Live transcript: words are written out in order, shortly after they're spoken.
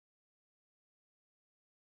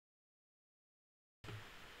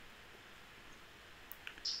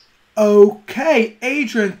Okay,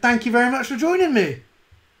 Adrian, thank you very much for joining me.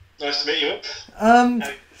 Nice to meet you. Um,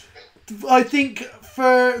 Uh, I think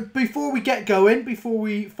for before we get going, before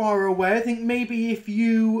we fire away, I think maybe if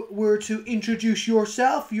you were to introduce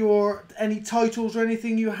yourself, your any titles or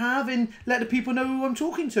anything you have, and let the people know who I'm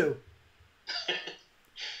talking to.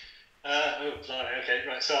 oh, blimey, okay,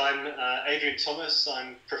 right. So I'm Adrian Thomas.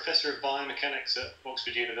 I'm Professor of Biomechanics at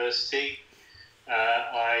Oxford University.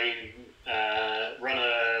 I run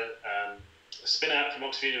a spin out from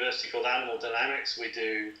Oxford University called Animal Dynamics. We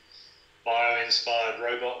do bio-inspired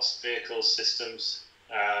robots, vehicles, systems,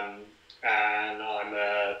 and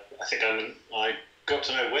I got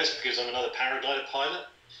to know Wes because I'm another paraglider pilot.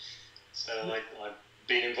 So I've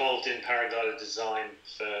been involved in paraglider design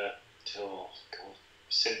for oh god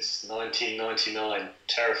since 1999,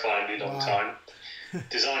 terrifyingly long Wow. time.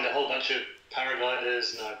 Designed a whole bunch of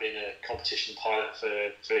paragliders, and I've been a competition pilot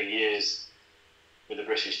for years with the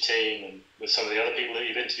British team and with some of the other people that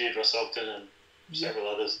you've interviewed, Russ Ogden and Yeah. several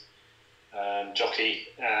others, Jockey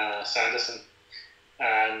Sanderson,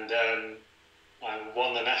 and I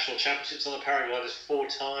won the national championships on the paragliders 4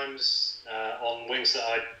 times on wings that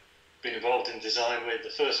I'd been involved in design with. The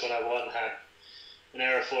first one I won had an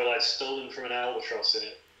aerofoil I'd stolen from an albatross in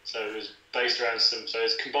it, so it was based around so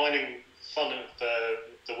it's combining fun of the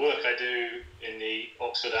work I do in the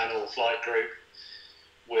Oxford Animal Flight Group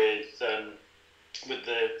with the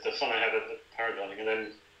fun I have at the paragliding, and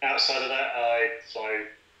then outside of that I fly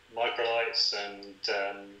microlights and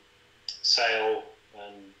sail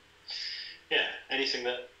and yeah, anything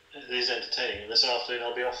that is entertaining. And this afternoon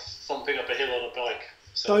I'll be off thumping up a hill on a bike.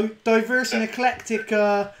 So Diverse and eclectic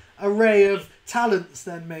array of talents,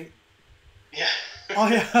 then, mate. yeah,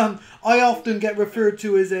 I often get referred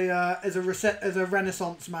to as as a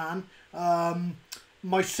Renaissance man,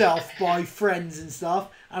 myself by friends and stuff,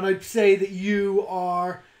 and I'd say that you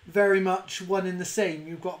are very much one in the same.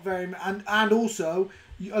 You've got and also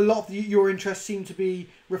a lot of your interests seem to be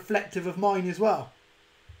reflective of mine as well.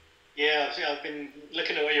 I've been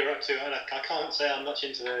looking at what you're up to, and I can't say I'm much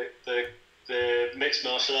into the mixed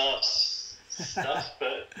martial arts stuff,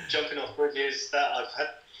 but jumping off bridges, that I've had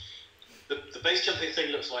the base jumping thing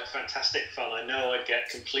looks like fantastic fun. I know I'd get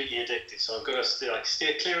completely addicted, so I've got to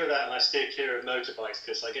steer clear of that, and I steer clear of motorbikes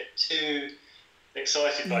because I get too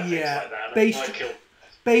excited by things Yeah, like that, and I base might kill.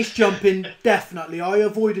 base jumping definitely. I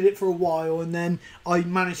avoided it for a while, and then I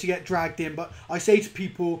managed to get dragged in. But I say to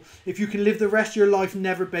people, if you can live the rest of your life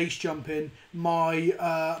never base jumping, my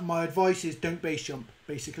advice is don't base jump.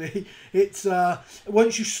 Basically, it's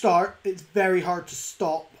once you start, it's very hard to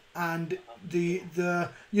stop, and the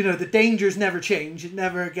dangers never change. It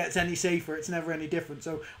never gets any safer. It's never any different.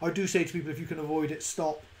 So I do say to people, if you can avoid it,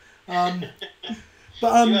 stop. Um,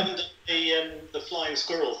 but You haven't done the flying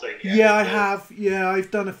squirrel thing yet Yeah, with I the. have. Yeah,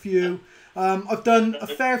 I've done a few. I've done a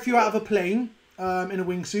fair few out of a plane in a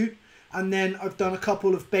wingsuit, and then I've done a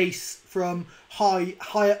couple of base from high,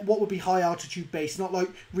 what would be high altitude base, not like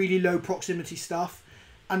really low proximity stuff.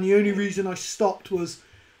 And the only reason I stopped was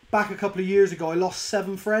back a couple of years ago. I lost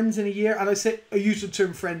 7 friends in a year, and I use the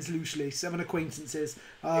term friends loosely, 7 acquaintances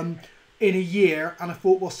in a year. And I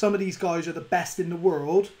thought, well, some of these guys are the best in the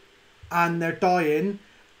world, and they're dying.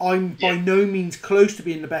 I'm Yeah, by no means close to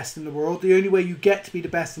being the best in the world. The only way you get to be the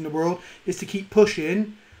best in the world is to keep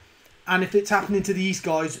pushing. And if it's happening to these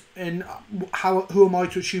guys, and who am I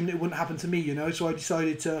to assume that it wouldn't happen to me? So I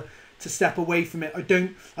decided to step away from it. I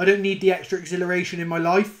don't need the extra exhilaration in my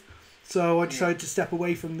life, so I yeah, decided to step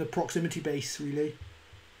away from the proximity base. Really,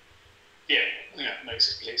 yeah, yeah.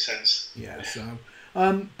 Makes complete sense. yeah.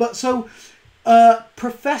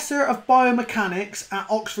 Professor of Biomechanics at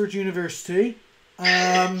Oxford University.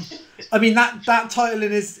 I mean that title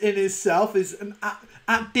in itself is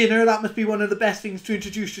at dinner. That must be one of the best things to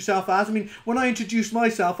introduce yourself as. I mean, when I introduce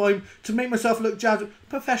myself, I'm to make myself look jazz,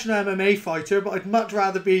 professional MMA fighter, but I'd much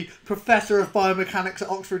rather be Professor of Biomechanics at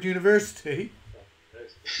Oxford University.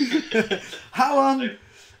 How They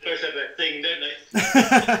both have their thing,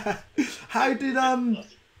 don't how did they?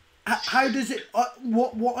 how does it?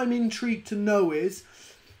 What I'm intrigued to know is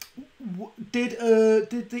did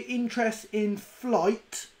the interest in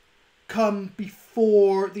flight come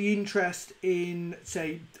before the interest in,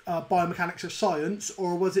 say, biomechanics or science,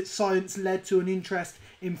 or was it science led to an interest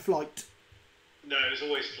in flight? No, it was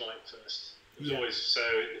always flight first. It was Yeah, always so.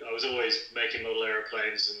 I was always making model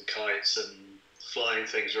aeroplanes and kites and flying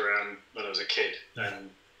things around when I was a kid. yeah, And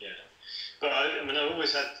yeah, but I mean, I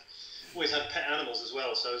always had pet animals as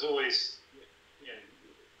well. So I was always, you know,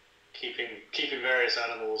 keeping various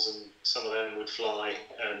animals, and some of them would fly.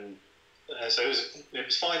 And so it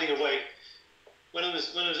was finding a way. when I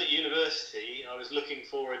was at university, I was looking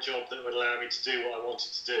for a job that would allow me to do what I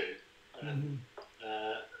wanted to do. And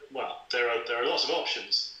well, there are lots of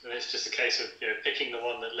options, and it's just a case of picking the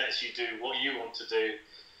one that lets you do what you want to do.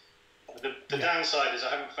 The downside is I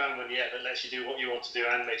haven't found one yet that lets you do what you want to do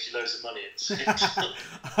and makes you loads of money at the same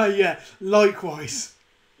time. Yeah, likewise.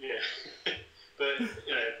 Yeah, but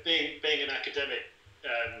being an academic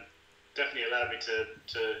definitely allowed me to.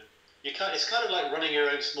 It's kind of like running your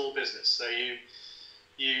own small business. So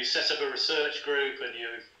you set up a research group and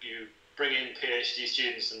you bring in PhD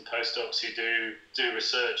students and postdocs who do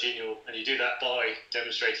research and you do that by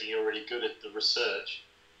demonstrating you're really good at the research.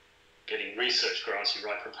 Getting research grants, you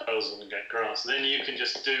write proposals and get grants. And then you can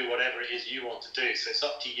just do whatever it is you want to do. So it's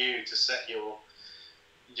up to you to set you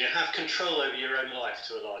have control over your own life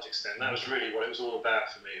to a large extent. That was really what it was all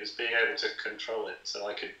about for me. It was being able to control it. So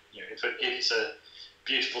I could, if it's a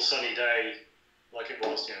beautiful sunny day, like it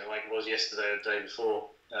was yesterday or the day before,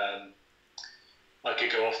 I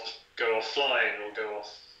could go off flying or go off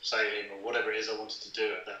sailing or whatever it is I wanted to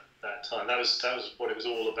do at that time. That was what it was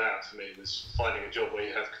all about for me, was finding a job where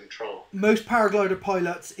you have control. Most paraglider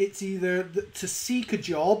pilots, it's either to seek a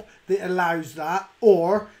job that allows that,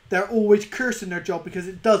 or they're always cursing their job because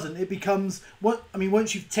it doesn't. It becomes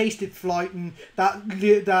once you've tasted flight, and that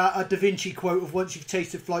Da Vinci quote of once you've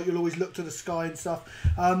tasted flight, you'll always look to the sky and stuff.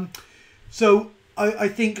 So I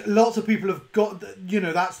think lots of people have got,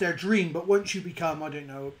 that's their dream. But once you become, I don't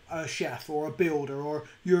know, a chef or a builder, or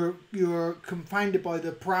you're confounded by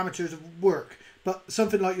the parameters of work. But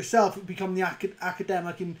something like yourself, become the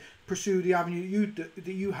academic and pursue the avenue that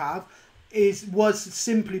you have, was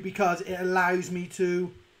simply because it allows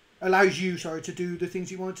you to do the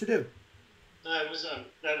things you wanted to do. No, that was.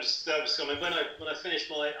 I mean, when I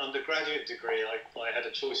finished my undergraduate degree, I had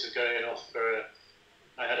a choice of going off for.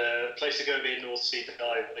 I had a place to go and be a North Sea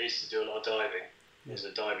dive. I used to do a lot of diving. I was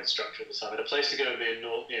a dive instructor at the time. I had a place to go and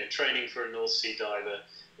be training for a North Sea diver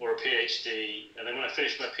or a PhD. And then when I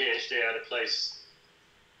finished my PhD, I had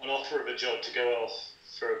an offer of a job to go off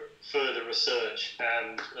for further research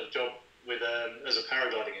and a job with as a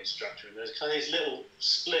paragliding instructor. And there's kind of these little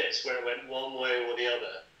splits where it went one way or the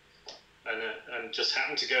other, and just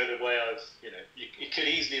happened to go the way it could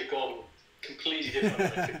easily have gone completely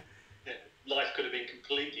different. Life could have been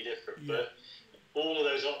completely different, but all of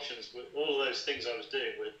those options, all of those things I was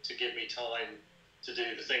doing were to give me time to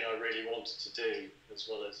do the thing I really wanted to do, as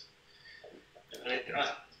well as.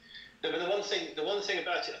 But the one thing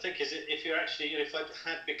about it, I think, is if you're actually, if I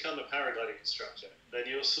had become a paragliding instructor, then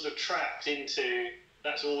you're sort of trapped into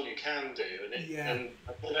that's all you can do, and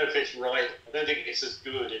I don't know if it's right. I don't think it's as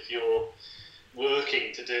good if you're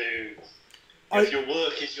working to do. If your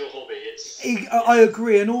work is your hobby, I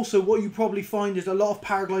agree, and also what you probably find is a lot of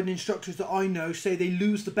paragliding instructors that I know say they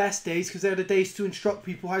lose the best days because they're the days to instruct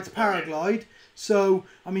people how to paraglide. So,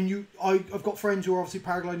 I've got friends who are obviously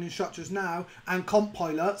paragliding instructors now and comp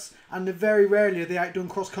pilots, and very rarely are they out doing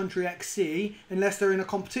cross-country XC unless they're in a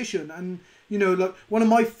competition. And, like one of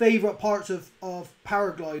my favourite parts of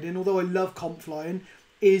paragliding, although I love comp flying,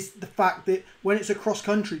 is the fact that when it's a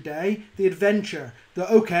cross-country day, the adventure, that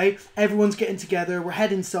everyone's getting together, we're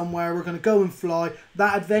heading somewhere, we're going to go and fly,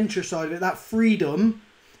 that adventure side of it, that freedom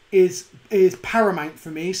is paramount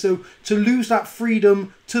for me. So to lose that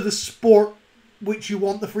freedom to the sport which you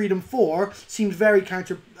want the freedom for seems very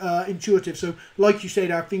counterintuitive. So like you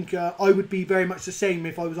said, I think I would be very much the same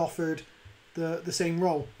if I was offered the same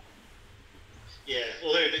role. Yeah,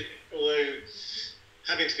 although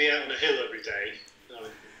having to be out on a hill every day,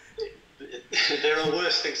 there are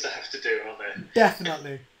worse things to have to do, aren't there?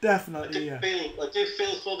 Definitely, I do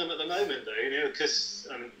feel for them at the moment, though, because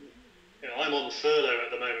I'm on furlough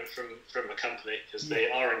at the moment from a company because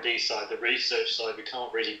the R&D side, the research side, we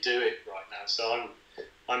can't really do it right now. So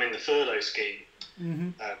I'm in the furlough scheme. Mm-hmm.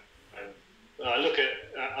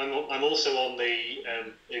 I'm also on the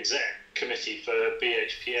exec committee for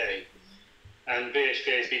BHPA. And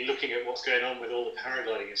BHPA has been looking at what's going on with all the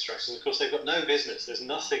paragliding instructors. Of course, they've got no business. There's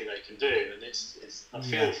nothing they can do, and I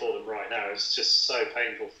feel for them right now. It's just so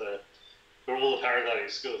painful for all the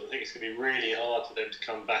paragliding schools. I think it's going to be really hard for them to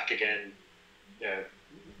come back again.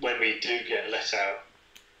 When we do get let out.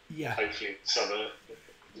 Yeah. Hopefully, summer.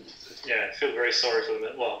 Yeah, I feel very sorry for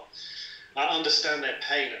them. Well, I understand their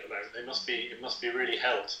pain at the moment. It must be really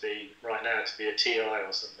hell to be right now to be a TI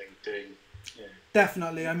or something doing. Yeah.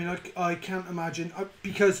 Definitely. I can't imagine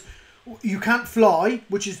because you can't fly,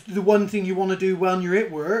 which is the one thing you want to do when you're at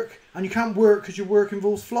work, and you can't work because your work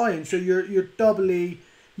involves flying. So you're doubly.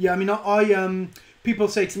 Yeah. People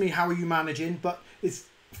say to me, "How are you managing?" But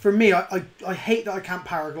for me, I hate that I can't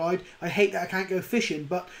paraglide. I hate that I can't go fishing,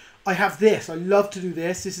 but I have this. I love to do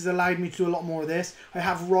this. This has allowed me to do a lot more of this. I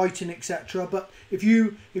have writing, etc. But if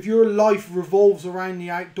your life revolves around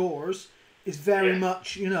the outdoors, it's very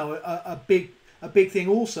much, you know, a big thing.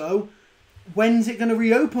 Also, when's it going to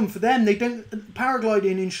reopen for them? They don't.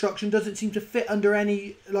 Paragliding instruction doesn't seem to fit under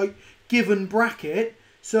any like given bracket.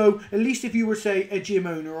 So at least if you were, say, a gym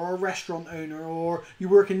owner or a restaurant owner, or you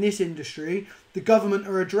work in this industry, the government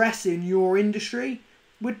are addressing your industry.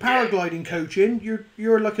 With paragliding coaching,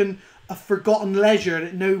 you're like a forgotten leisure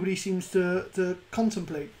that nobody seems to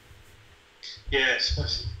contemplate. Yeah, it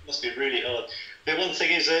must be really hard. The one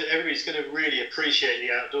thing is that everybody's going to really appreciate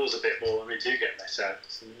the outdoors a bit more when we do get let out.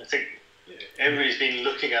 And I think everybody's been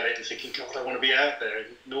looking at it and thinking, God, I want to be out there. And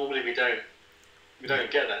normally we don't get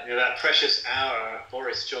that. You know, that precious hour,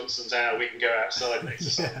 Boris Johnson's hour, we can go outside and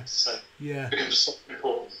exercise. So it becomes so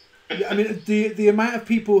important. Yeah, I mean, the amount of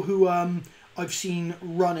people who I've seen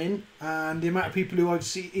running, and the amount of people who I've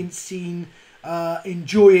seen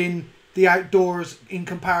enjoying the outdoors in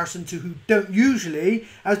comparison to who don't usually,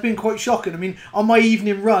 has been quite shocking. I mean, on my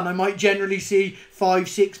evening run, I might generally see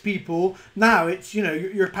 5-6 people. Now it's, you know,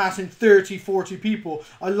 you're passing 30-40 people.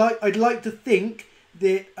 I'd like to think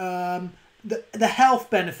that the health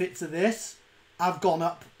benefits of this have gone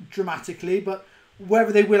up dramatically, but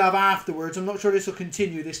whether they will have afterwards, I'm not sure this will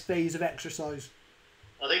continue, this phase of exercise.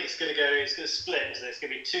 I think it's going to split, isn't it? It's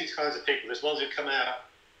going to be two kinds of people. There's ones who come out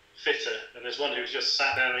fitter, and there's one who's just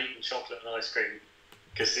sat down eating chocolate and ice cream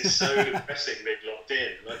because it's so depressing being locked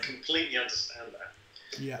in. And I completely understand that.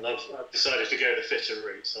 Yeah. And I've decided to go the fitter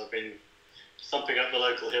route, so I've been thumping up the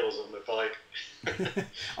local hills on my bike.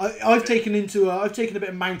 I've taken a bit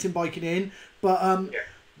of mountain biking in, but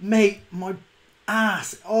mate, my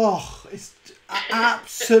ass, it's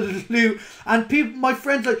absolute. And people, my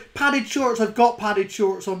friends, like padded shorts. I've got padded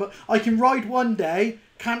shorts on, but I can ride one day,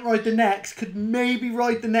 can't ride the next. Could maybe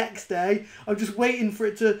ride the next day. I'm just waiting for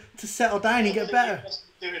it to settle down and get better.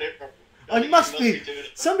 I must be.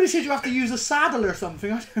 Somebody said you have to use a saddle or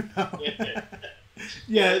something. I don't know.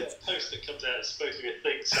 Yeah, the post that comes out is supposed to be a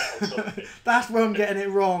thick saddle. That's where I'm getting it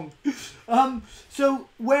wrong. So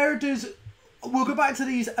where does... We'll go back to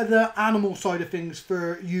the animal side of things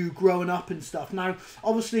for you growing up and stuff. Now,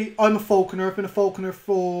 obviously, I'm a falconer. I've been a falconer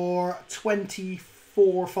for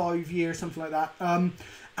 5 years, something like that.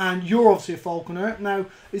 And you're obviously a falconer. Now,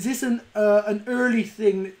 is this an early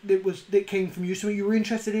thing that came from you, something you were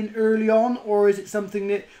interested in early on, or is it something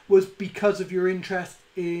that was because of your interest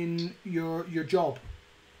in your job?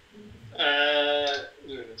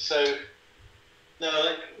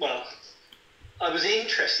 I was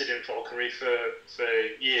interested in falconry for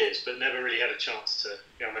years, but never really had a chance to.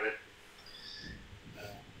 You know, I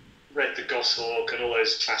read The Goshawk and all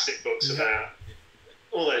those classic books about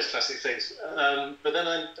all those classic things. But then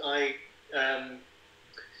I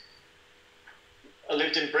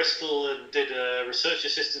lived in Bristol and did a research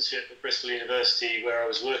assistantship at Bristol University, where I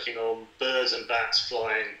was working on birds and bats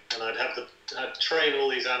flying, and I'd train all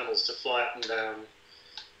these animals to fly up and down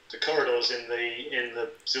the corridors in the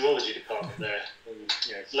zoology department there. And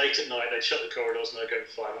you know, late at night they'd shut the corridors and I'd go and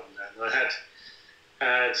fly up and down. And I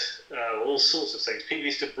had all sorts of things. People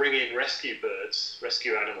used to bring in rescue birds,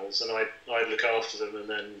 rescue animals, and I'd look after them, and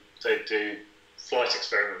then they'd do flight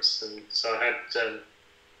experiments. And so I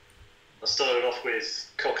started off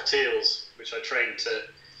with cockatiels, which I trained to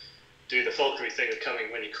do the falconry thing of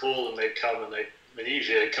coming. When you call them, they'd come, and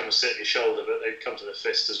usually they'd come and sit on your shoulder, but they'd come to the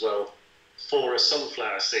fist as well for a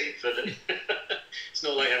sunflower seed. It's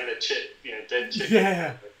not like having a dead chicken.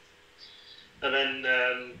 Yeah. And then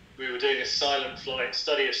we were doing a study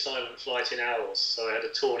of silent flight in owls. So I had a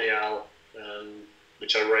tawny owl,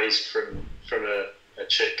 which I raised from a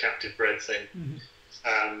chick captive bred thing. Mm-hmm.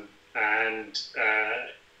 And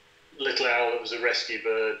little owl that was a rescue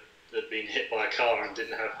bird that had been hit by a car and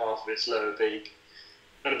didn't have half of its lower beak.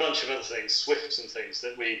 And a bunch of other things, swifts and things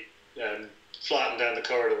that we fly up and down the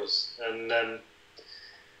corridors, and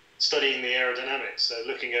studying the aerodynamics. So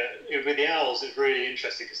looking at, with the owls, it's really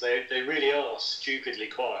interesting because they really are stupidly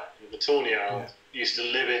quiet. The tawny owl used to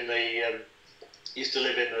live in the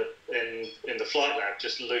flight lab,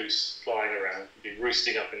 just loose, flying around, be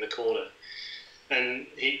roosting up in the corner, and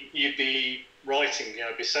you'd be writing,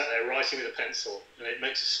 be sat there writing with a pencil, and it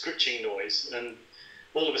makes a scritching noise, and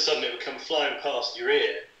all of a sudden it would come flying past your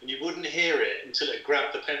ear, and you wouldn't hear it until it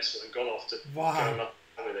grabbed the pencil and gone off to go up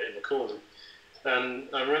with it in the corner.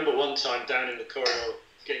 I remember one time down in the corridor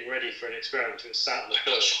getting ready for an experiment. It was sat on the curb.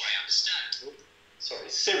 I'm not sure I understand. Sorry,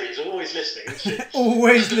 Siri's always listening, isn't she?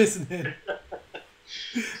 Always listening.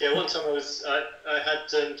 Yeah, one time I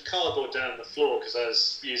had cardboard down the floor because I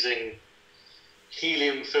was using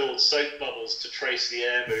helium-filled soap bubbles to trace the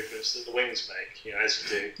air movements that the wings make, you know, as you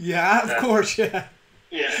do. Yeah, of course, yeah.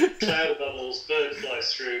 Yeah, cloud of bubbles, bird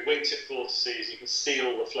flies through, wingtip vortices, you can see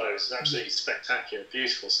all the flows. It's absolutely spectacular,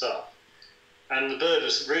 beautiful stuff. And the bird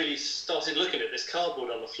was really started looking at this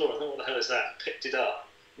cardboard on the floor. I thought, what the hell is that? Picked it up.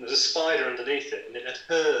 And there was a spider underneath it, and it had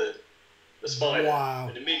heard the spider. Wow.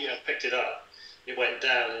 And immediately I picked it up. It went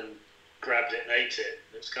down and grabbed it and ate it.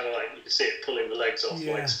 It was kind of like, you could see it pulling the legs off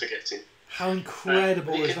like spaghetti. How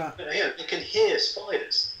incredible is that? Yeah, it can hear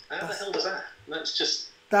spiders. How the hell does that? That's just...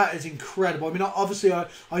 That is incredible. I mean, obviously,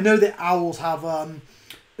 I know that owls have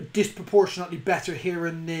disproportionately better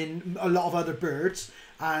hearing than a lot of other birds,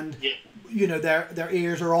 and you know their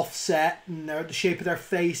ears are offset, and the shape of their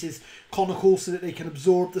face is conical so that they can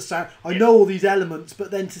absorb the sound. I know all these elements,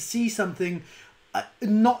 but then to see something,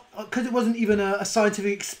 not because it wasn't even a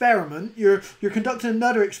scientific experiment, you're conducting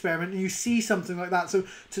another experiment and you see something like that. So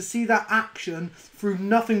to see that action through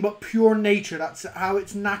nothing but pure nature, that's how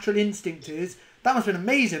its natural instinct is. That must have been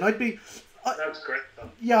amazing. That was great fun.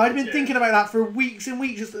 Yeah, I'd been thinking about that for weeks and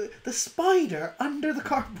weeks. Just the spider under the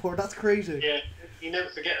cardboard. That's crazy. Yeah, you never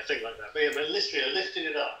forget a thing like that. But yeah, but literally, I lifted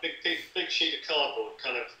it up, big sheet of cardboard,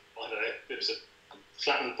 kind of, I don't know, it was a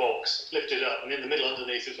flattened box. Lifted it up, and in the middle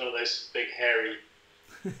underneath was one of those big hairy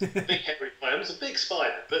spider. It was a big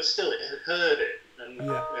spider, but still, it had heard it, and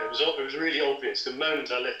it was really obvious. The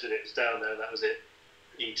moment I lifted it, it was down there. That was it,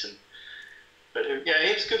 eaten. But yeah,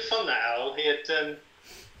 it was good fun, that owl. I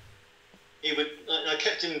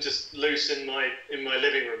kept him just loose in my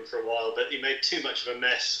living room for a while, but he made too much of a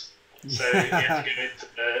mess. So he had to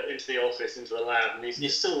go into the office, into the lab, and he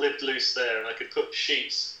still lived loose there. And I could put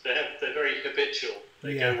sheets. They're very habitual.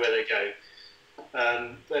 They go where they go.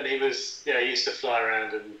 And he used to fly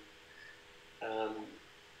around, and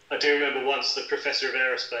I do remember once the Professor of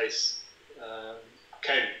Aerospace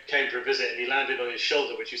came for a visit, and he landed on his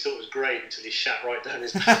shoulder, which he thought was great until he shat right down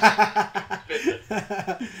his back.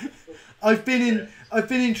 I've been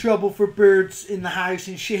in trouble for birds in the house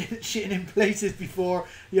and shitting in places before.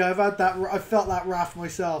 Yeah, I've felt that wrath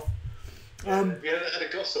myself. Have you ever had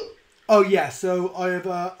a goshawk? Oh yeah, so I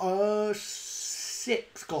have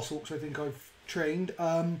 6 goshawks I think I've trained,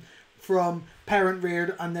 from parent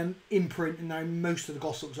reared and then imprint, and now most of the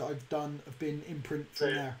goshawks that I've done have been imprint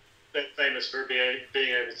from there. They're famous for being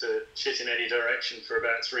able to shit in any direction for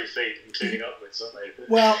about 3 feet, including upwards, aren't they?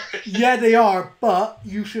 Well, yeah, they are, but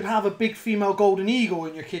you should have a big female golden eagle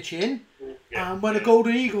in your kitchen. And when a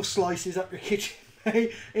golden eagle slices up your kitchen,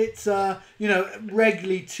 it's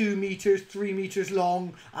regularly 2 meters, 3 meters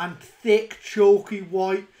long, and thick, chalky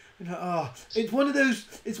white. It's one of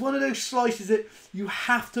those slices that you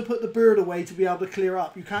have to put the bird away to be able to clear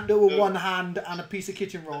up. You can't do it with one hand and a piece of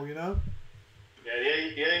kitchen roll, you know. Yeah,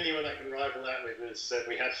 the only one I can rival that with was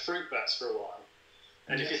we had fruit bats for a while.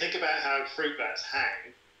 And if you think about how fruit bats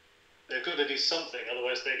hang, they've got to do something,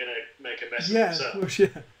 otherwise they're going to make a mess of themselves. Of course,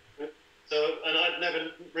 yeah. So, and I'd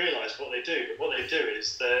never realised what they do, but what they do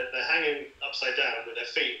is they're hanging upside down with their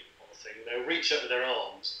feet on the thing. They'll reach up with their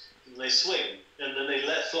arms, and they swing, and then they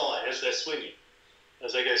let fly as they're swinging,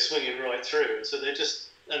 as they go swinging right through. And so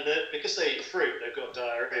because they eat fruit, they've got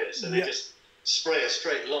diarrhea, so they just spray a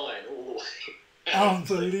straight line all the way.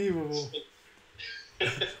 Unbelievable.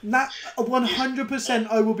 That 100%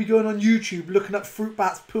 I will be going on YouTube looking up fruit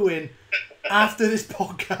bats pooing after this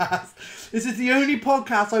podcast. This is the only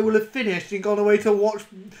podcast I will have finished and gone away to watch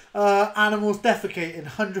animals defecating.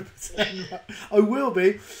 100%. I will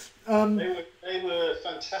be. They were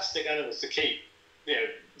fantastic animals to keep. You know,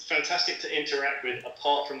 fantastic to interact with,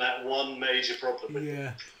 apart from that one major problem.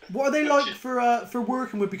 Yeah. What are they like for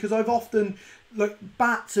working with? Because I've often,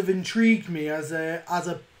 bats have intrigued me as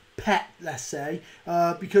a pet, let's say,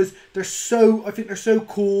 because they're so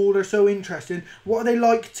cool, they're so interesting. What are they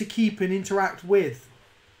like to keep and interact with?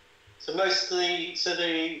 So all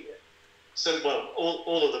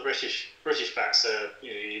of the British bats are,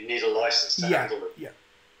 you need a license to handle them. Yeah.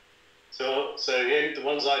 So the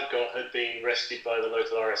ones I've got had been rescued by the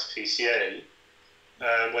local RSPCA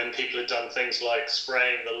when people had done things like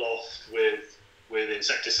spraying the loft with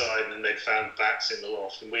insecticide, and they'd found bats in the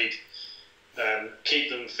loft, and we'd keep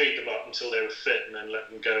them, feed them up until they were fit, and then let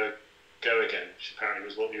them go again, which apparently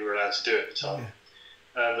was what you were allowed to do at the time.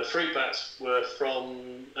 Yeah. The fruit bats were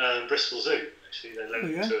from Bristol Zoo, actually. They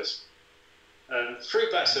lent them to us.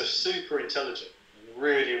 Fruit bats are super intelligent, and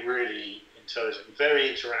really, really intelligent, very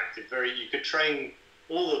interactive. You could train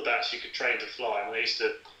all the bats. You could train to fly, and they used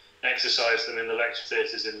to exercise them in the lecture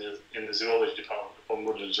theatres in the zoology department on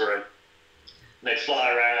Woodlands Road. And they'd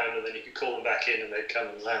fly around, and then you could call them back in, and they'd come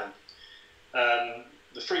and land.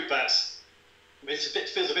 The fruit bats, I mean,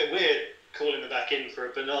 feels a bit weird calling them back in for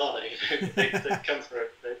a banana. They'd come for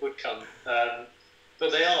it. They would come,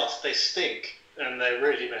 but they stink, and they're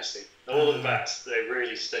really messy. All of the bats, they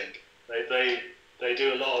really stink. They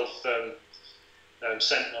do a lot of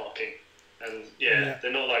scent marking, and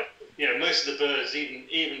they're not like most of the birds,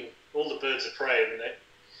 even all the birds of prey. I mean,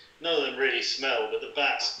 none of them really smell, but the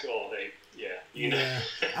bats, God, And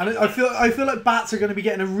I feel like bats are going to be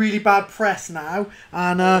getting a really bad press now,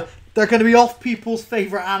 and they're going to be off people's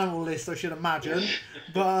favourite animal list, I should imagine.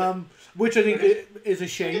 But which I think is a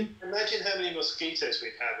shame. Imagine how many mosquitoes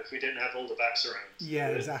we'd have if we didn't have all the bats around. Yeah,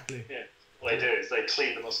 exactly. Yeah, what they do is they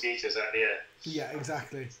clean the mosquitoes out of the air. Yeah,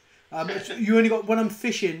 exactly. You only got when I'm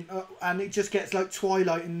fishing, and it just gets like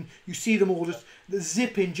twilight, and you see them all just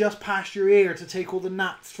zipping just past your ear to take all the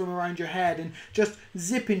gnats from around your head, and just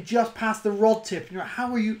zipping just past the rod tip. And you're like,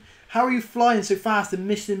 how are you flying so fast and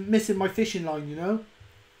missing my fishing line? You know?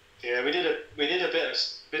 Yeah, we did a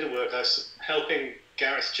bit of work. I was helping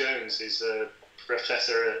Gareth Jones, who's a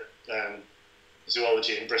professor at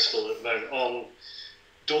zoology in Bristol at the moment, on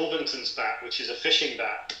Dorbenton's bat, which is a fishing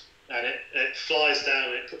bat. And it flies down,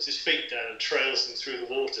 and it puts its feet down and trails them through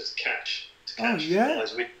the water to catch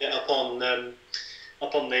flies. We get up on the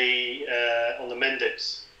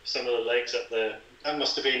Mendips, some of the lakes up there. That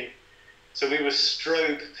must have been. So we were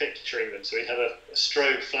strobe picturing them. So we'd have a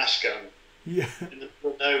strobe flash gun in the middle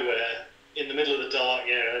of nowhere, in the middle of the dark,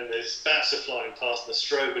 and there's bats are flying past, and the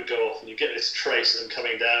strobe would go off, and you get this trace of them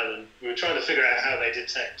coming down, and we were trying to figure out how they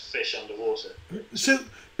detect fish underwater. So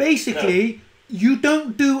basically. You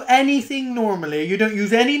don't do anything normally. You don't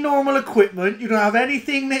use any normal equipment. You don't have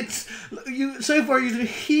anything that's... So far, you're using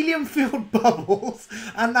helium-filled bubbles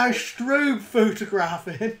and now strobe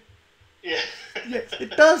photographing. Yeah.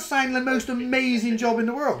 It does sound the most amazing job in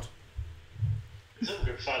the world. It's all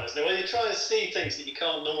good fun, isn't it? Well, you're trying to see things that you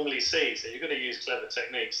can't normally see, so you've got to use clever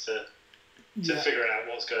techniques to figure out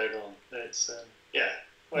what's going on. It's,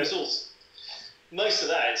 Well, it's all... Most of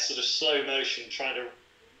that is sort of slow motion, trying to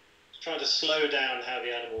slow down how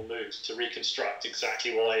the animal moves to reconstruct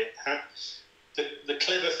exactly why the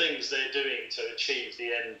clever things they're doing to achieve the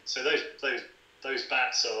end. So those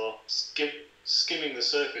bats are skimming the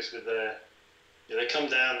surface with their. They come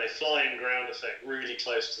down, they fly in ground effect really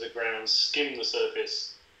close to the ground, skim the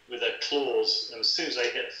surface with their claws, and as soon as they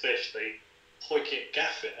hit a fish, they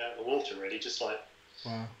gaff it out of the water, really, just like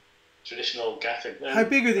traditional gaffing. How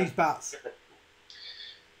big are these bats?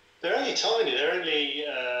 They're only tiny. They're only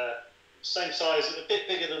same size, a bit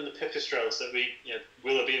bigger than the pipistrelles that we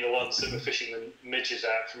will have been the ones that were fishing the midges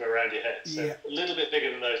out from around your head. So a little bit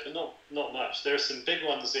bigger than those, but not much. There are some big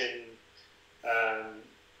ones in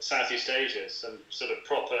Southeast Asia, some sort of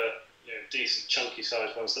proper, decent chunky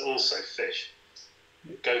sized ones that also fish.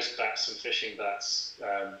 Ghost bats and fishing bats,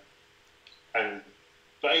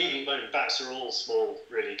 but even bats are all small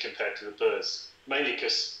really compared to the birds, mainly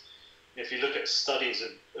because. If you look at studies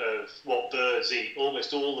of what birds eat,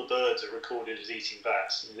 almost all the birds are recorded as eating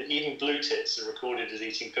bats. Even blue tits are recorded as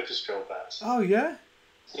eating pipistrelle bats. Oh, yeah?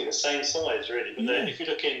 The same size, really. But if you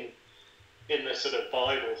look in the sort of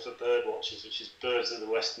Bible for bird watchers, which is Birds of the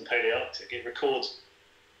Western Palearctic, it records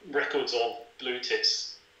of blue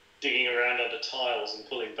tits digging around under tiles and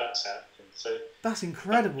pulling bats out. So that's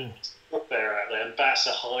incredible. They're out there, and bats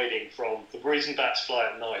are hiding from... The reason bats fly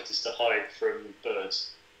at night is to hide from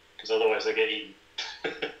birds. Because otherwise they get eaten.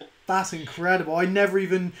 That's incredible. I never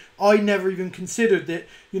even considered that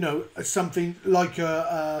something like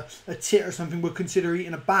a tit or something would consider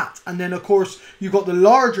eating a bat. And then of course you've got the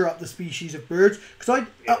larger up the species of birds. Because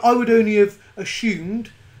I would only have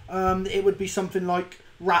assumed it would be something like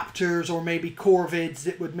raptors or maybe corvids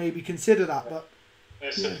that would maybe consider that. But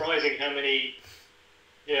it's surprising how many.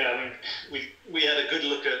 Yeah, I mean, we had a good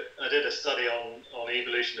look at. I did a study on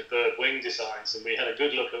evolution of bird wing designs, and we had a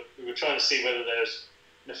good look at. We were trying to see whether there's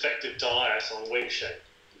an effective diet on wing shape.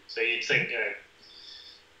 So you'd think,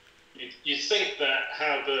 you'd think that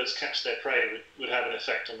how birds catch their prey would have an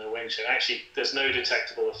effect on their wing shape. Actually, there's no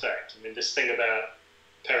detectable effect. I mean, this thing about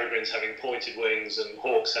peregrines having pointed wings and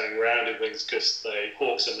hawks having rounded wings because the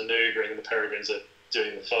hawks are manoeuvring and the peregrines are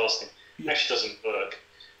doing the fasting actually doesn't work.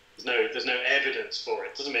 There's no evidence for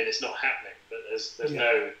it. Doesn't mean it's not happening, but there's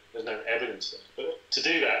no evidence for it. But to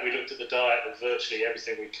do that, we looked at the diet of virtually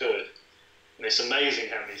everything we could, and it's amazing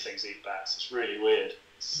how many things eat bats. It's really weird.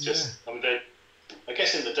 It's just, I mean, I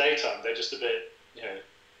guess in the daytime they're just a bit,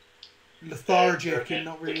 lethargic and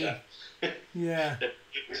not really. Yeah. They're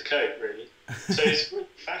with a coat, really. So it's really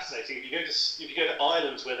fascinating. If you go to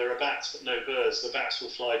islands where there are bats but no birds, the bats will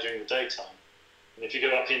fly during the daytime. And if you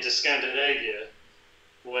go up into Scandinavia,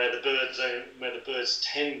 where the birds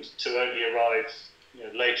tend to only arrive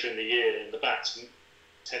later in the year, and the bats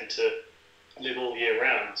tend to live all year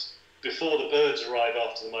round. Before the birds arrive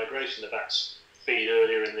after the migration, the bats feed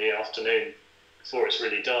earlier in the afternoon before it's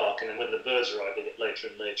really dark, and then when the birds arrive, they get later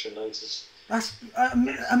and later and later. That's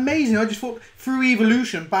amazing. I just thought through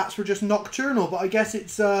evolution, bats were just nocturnal, but I guess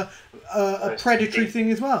it's a predatory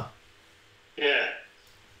thing as well. Yeah.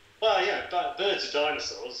 Well, yeah, but birds are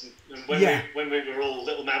dinosaurs, and when we were all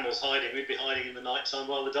little mammals hiding, we'd be hiding in the night time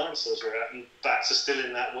while the dinosaurs were out, and bats are still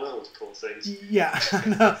in that world, poor things. Yeah,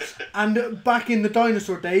 and back in the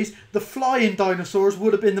dinosaur days, the flying dinosaurs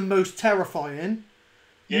would have been the most terrifying.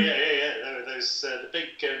 Yeah. There were those the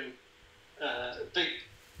big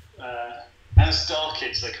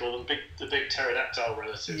Asdarchids, they call them, the big pterodactyl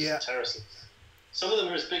relatives, pterosaurs. Some of them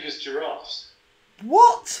are as big as giraffes.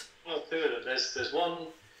 What? Well, two of them. There's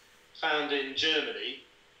one found in Germany,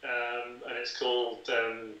 and it's called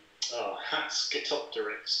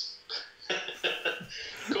Hatzgetopteryx.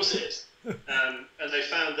 Of course it is. And they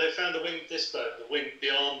found the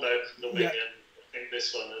arm bone from the wing, and I think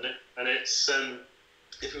this one, and it's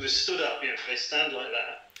if it was stood up, if they stand like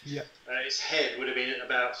that, its head would have been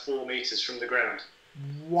about 4 meters from the ground.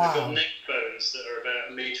 Wow. They've got neck bones that are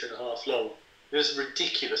about 1.5 meters long. Those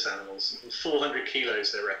ridiculous animals, 400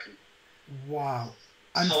 kilos, they reckon. Wow.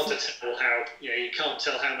 It's hard to tell how, you can't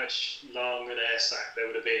tell how much lung and air sac there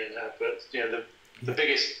would have been in that, but the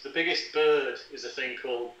biggest bird is a thing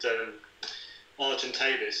called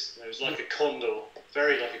Argentavis. It was like a condor,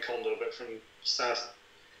 very like a condor, but from South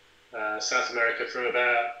America, from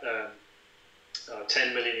about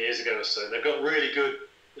 10 million years ago or so. They've got really good.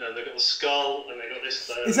 They've got the skull, and they've got this.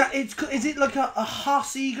 Is it like a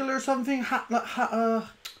Haas eagle or something? Haas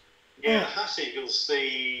eagles.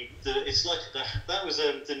 It's like that was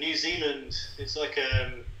the New Zealand. It's like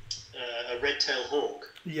a red-tailed hawk.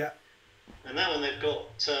 Yeah. And that one they've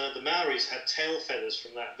got. The Maoris had tail feathers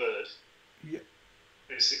from that bird. Yeah.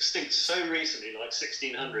 It's extinct so recently, like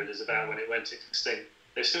 1600 is about when it went extinct.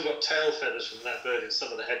 They've still got tail feathers from that bird in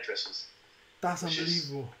some of the headdresses. That's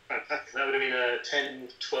unbelievable. Fantastic. That would have been a 10,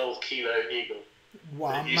 12 kilo eagle.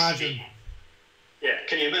 Wow, imagine.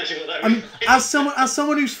 Can you imagine what that would be? As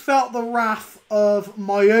someone who's felt the wrath of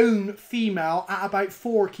my own female at about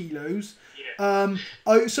 4 kilos, I've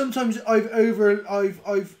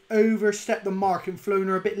overstepped the mark and flown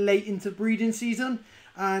her a bit late into breeding season,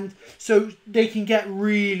 and so they can get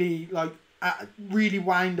really really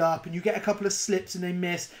wound up, and you get a couple of slips and they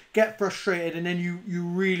miss, get frustrated, and then you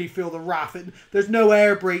really feel the wrath. There's no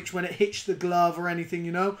air brakes when it hits the glove or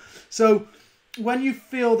anything, So when you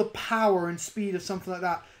feel the power and speed of something like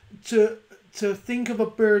that, to think of a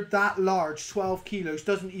bird that large, 12 kilos,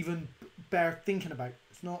 doesn't even bear thinking about.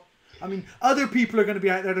 It's not. I mean, other people are going to be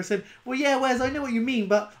out there that said, well, yeah, Wes, I know what you mean,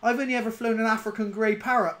 but I've only ever flown an African grey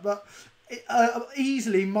parrot, but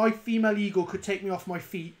easily my female eagle could take me off my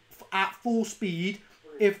feet at full speed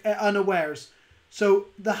if unawares. So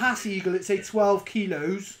the Haas eagle, it's say 12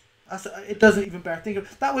 kilos. It doesn't even bear thinking.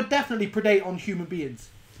 That would definitely predate on human beings.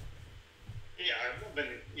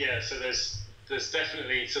 So there's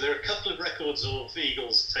definitely, so there are a couple of records of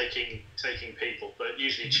eagles taking people, but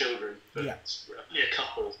usually children. But a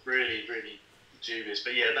couple, really, really dubious.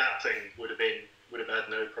 But that thing would have had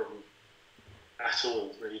no problem at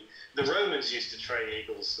all, really. The Romans used to train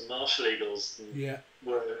eagles, the martial eagles,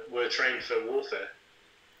 were trained for warfare.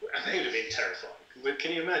 And they would have been terrifying.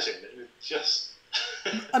 Can you imagine? It would just...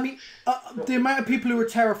 I mean, the amount of people who are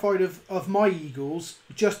terrified of my eagles,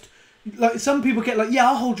 just... Like, some people get like,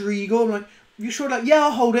 I'll hold your eagle. I'm like, you sure? Like, I'll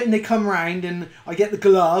hold it. And they come round and I get the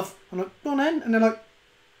glove. I'm like, go on then. And they're like,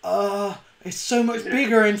 it's so much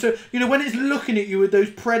bigger. And so, when it's looking at you with those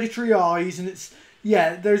predatory eyes, and it's...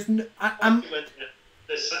 there's... if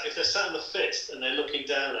they're sat on the fist and they're looking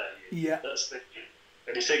down at you, that's the...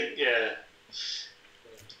 And you think,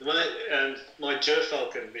 my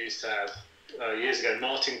Falcon we used to have years ago,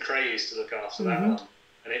 Martin Cray used to look after that one,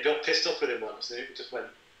 and it got pissed off with him once, and it just went,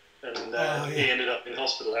 and he ended up in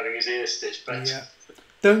hospital having his ear stitched back.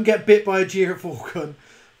 Don't get bit by a Falcon.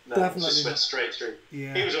 No, definitely. Just went straight through.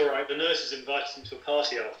 Yeah. He was all right. The nurses invited him to a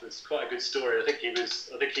party afterwards. Quite a good story. I think he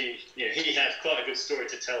had quite a good story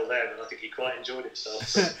to tell them, and I think he quite enjoyed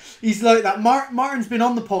himself. He's like that. Martin's been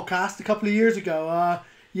on the podcast a couple of years ago. I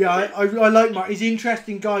like Martin. He's an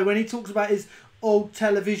interesting guy. When he talks about his old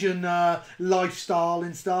television lifestyle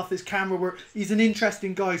and stuff, his camera work, he's an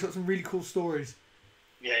interesting guy. He's got some really cool stories.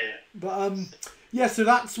 But so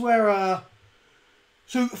that's where.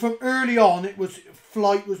 So from early on,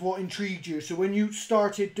 flight was what intrigued you. So when you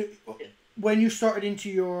started, when you started into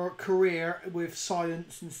your career with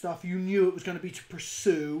science and stuff, you knew it was going to be to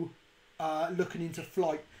pursue looking into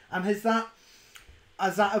flight. And has that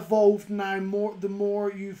evolved now more the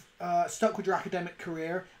more you've stuck with your academic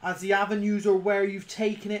career? As the avenues or where you've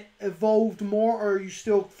taken it evolved more, or are you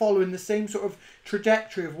still following the same sort of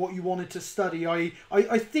trajectory of what you wanted to study? I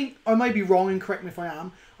think, I may be wrong and correct me if I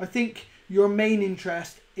am, I think your main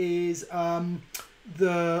interest is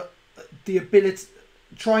the ability,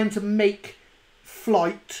 trying to make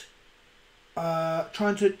flight,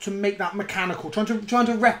 trying to make that mechanical, trying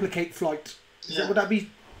to replicate flight. Would that be?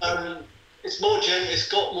 It's more It's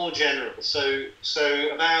got more general. So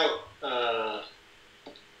about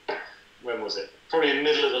when was it? Probably in the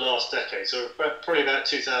middle of the last decade. So probably about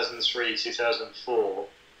 2003, 2004.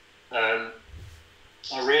 I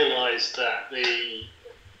realised that I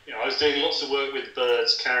was doing lots of work with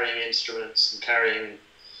birds, carrying instruments and carrying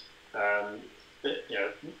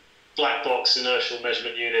black box inertial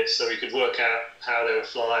measurement units, so we could work out how they were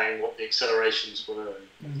flying, what the accelerations were,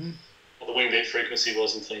 and what the wing beat frequency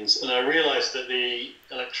was and things. And I realised that the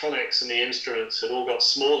electronics and the instruments had all got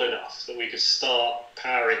small enough that we could start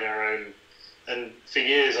powering our own. And for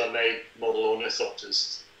years I made model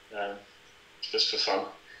ornithopters, just for fun,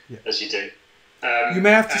 as you do. You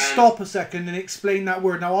may have to stop a second and explain that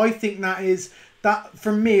word. Now, I think that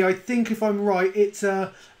for me, I think if I'm right, it's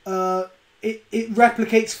it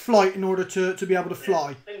replicates flight in order to be able to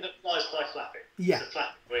fly. The thing that flies by flapping. Yeah. The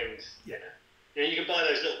flapping wings. Yeah. Yeah, you can buy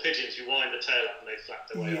those little pigeons. You wind the tail up and they flap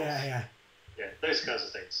their way off. Yeah, those kinds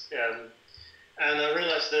of things. And I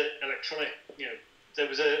realised that electronic. There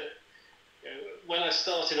was when I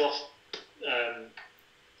started off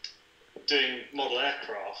doing model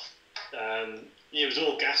aircraft. It was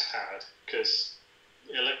all gas powered because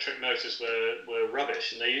electric motors were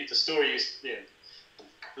rubbish, and the story used,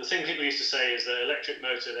 the thing people used to say is that electric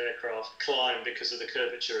motored aircraft climb because of the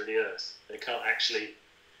curvature of the Earth. They can't actually.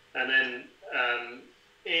 And then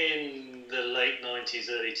in the late 90s,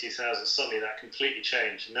 early 2000s, suddenly that completely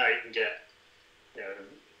changed. And now you can get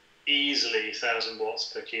easily 1,000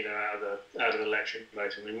 watts per kilo out of an electric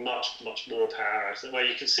motor, with much more power out of it. Well,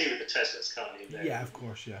 you can see with the Teslas, can't you? Yeah, of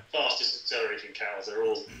course, yeah. Fastest accelerating cars, they're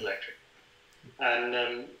all electric. And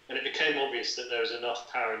it became obvious that there was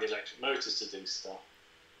enough power in the electric motors to do stuff.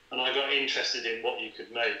 And I got interested in what you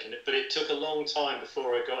could make, but it took a long time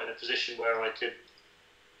before I got in a position where I could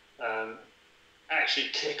actually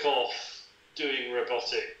kick off doing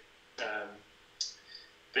robotic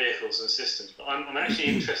vehicles and systems. But I'm actually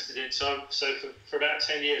interested in, so for about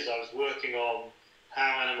 10 years I was working on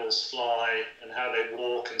how animals fly and how they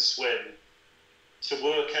walk and swim, to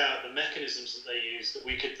work out the mechanisms that they use that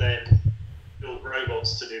we could then build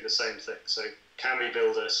robots to do the same thing. So can we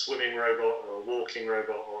build a swimming robot or a walking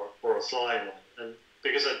robot or a flying one? And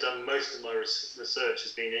because I've done most of my research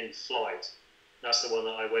has been in flight, that's the one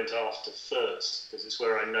that I went after first, because it's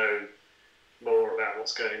where I know more about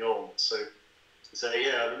what's going on. So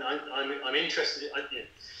yeah, I'm interested.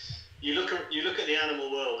 You look at the animal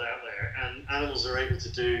world out there, and animals are able to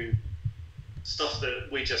do stuff that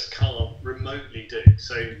we just can't remotely do.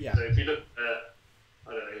 So if you look at,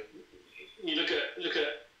 I don't know, you look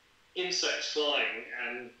at insects flying,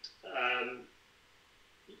 and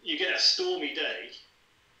you get a stormy day,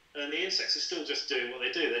 and the insects are still just doing what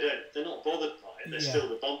they do. They're not bothered by it. They're still,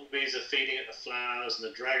 the bumblebees are feeding at the flowers, and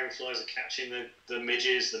the dragonflies are catching the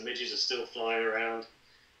midges. The midges are still flying around.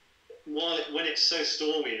 When it's so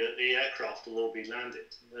stormy that the aircraft will all be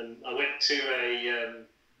landed. And I went to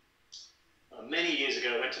many years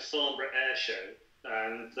ago. I went to Farnborough Air Show,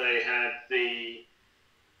 and they had it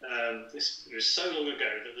was so long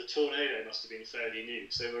ago that the Tornado must have been fairly new.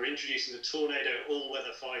 So they were introducing the Tornado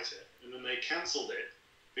all-weather fighter, and then they cancelled it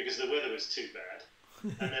because the weather was too bad.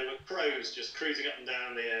 And there were crows just cruising up and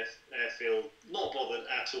down the airfield, not bothered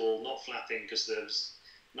at all, not flapping because there was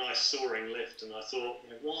nice soaring lift. And I thought,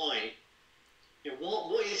 why?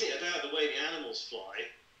 What is it about the way the animals fly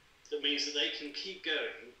that means that they can keep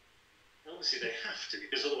going? Obviously they have to,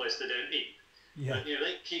 because otherwise they don't eat. Yeah. But,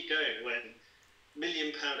 they keep going when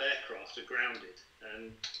million-pound aircraft are grounded,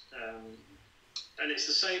 and it's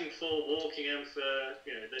the same for walking and for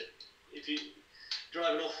that if you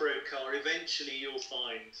drive an off-road car, eventually you'll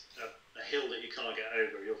find a hill that you can't get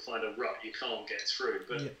over. You'll find a rut you can't get through.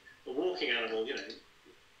 But a walking animal, you can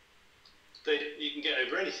get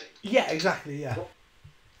over anything. Yeah, exactly. Yeah.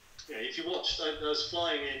 If you watched, I was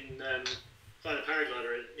flying flying a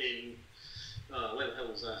paraglider in where the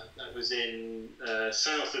hell was that? That was in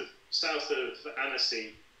south of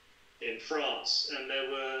Annecy in France, and there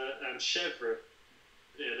were chèvres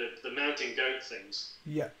the mountain goat things.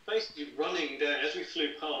 Yeah. Basically running down as we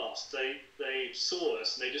flew past, they saw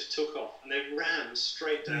us and they just took off and they ran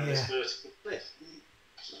straight down this vertical cliff.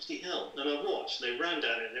 Bloody hell! And I watched. And they ran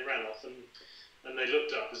down it and they ran off and they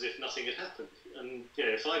looked up as if nothing had happened. And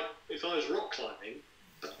if I was rock climbing,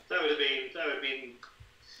 that would have been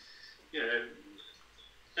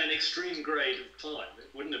an extreme grade of climb.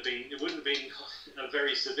 It wouldn't have been a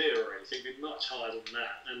very severe or anything. It'd be much higher than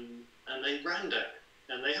that. And they ran down it.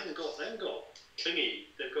 And they haven't got clingy.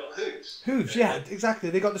 They've got hooves. Hooves, yeah, exactly.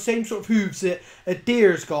 They got the same sort of hooves that a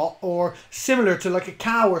deer's got, or similar to like a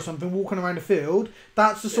cow or something walking around the field.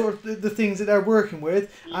 That's the sort of the things that they're working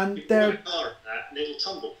with, and you they're. put a car in that, and it'll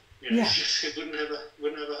tumble. It wouldn't have a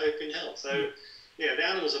hope in hell. So the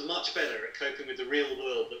animals are much better at coping with the real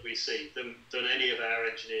world that we see than any of our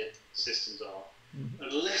engineered systems are,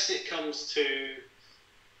 unless it comes to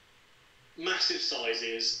massive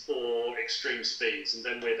sizes or extreme speeds, and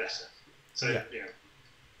then we're better. So there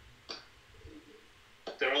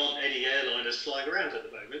aren't any airliners flying around at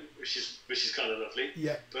the moment, which is kind of lovely.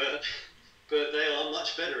 Yeah. But they are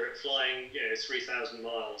much better at flying 3,000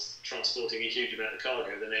 miles, transporting a huge amount of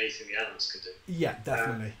cargo than anything the animals can do. Yeah,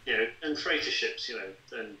 definitely. And freighter ships,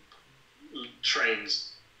 and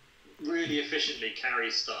trains really efficiently carry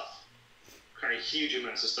huge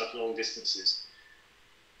amounts of stuff long distances.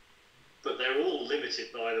 But they're all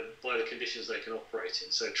limited by the conditions they can operate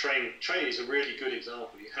in. So train is a really good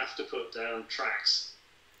example. You have to put down tracks,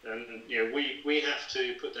 and we have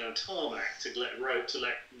to put down tarmac to let roads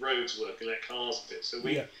work and let cars fit. So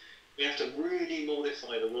we have to really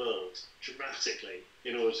modify the world dramatically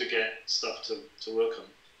in order to get stuff to work on,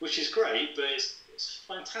 which is great, but it's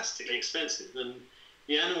fantastically expensive. And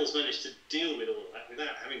the animals manage to deal with all of that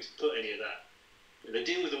without having to put any of that. They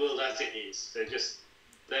deal with the world as it is.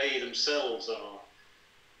 They themselves are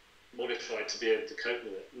modified to be able to cope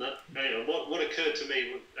with it. And what occurred to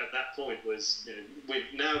me at that point was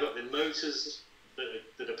we've now got the motors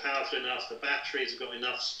that are powerful enough, the batteries have got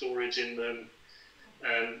enough storage in them,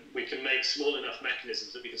 and we can make small enough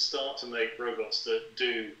mechanisms that we can start to make robots that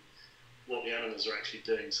do what the animals are actually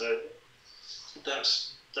doing. So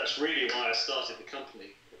that's really why I started the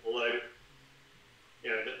company. Although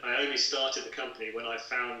I only started the company when I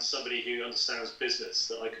found somebody who understands business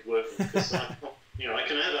that I could work with. Because I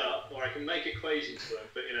can add up or I can make equations work,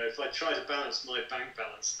 but if I try to balance my bank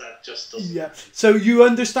balance, that just doesn't. Yeah. So you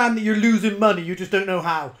understand that you're losing money, you just don't know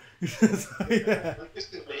how. How do I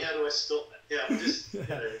stop that? Yeah, I'm just.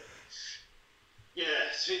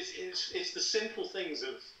 It's the simple things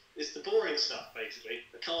of. It's the boring stuff, basically.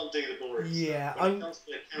 I can't do the boring stuff. When it comes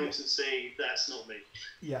to accountancy, that's not me.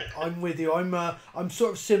 Yeah, I'm with you. I'm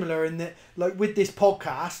sort of similar in that, like with this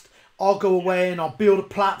podcast, I'll go away and I'll build a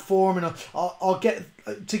platform, and I'll get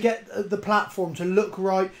the platform to look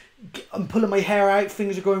right. I'm pulling my hair out.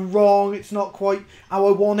 Things are going wrong. It's not quite how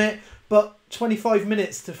I want it. But 25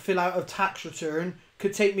 minutes to fill out a tax return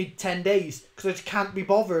could take me 10 days because I just can't be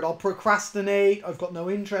bothered. I'll procrastinate. I've got no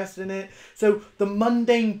interest in it. So the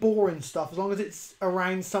mundane, boring stuff, as long as it's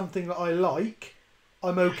around something that I like,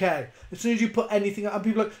 I'm okay. As soon as you put anything, and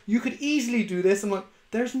people are like, you could easily do this. I'm like,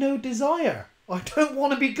 there's no desire. I don't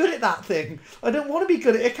want to be good at that thing. I don't want to be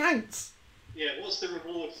good at accounts. Yeah, what's the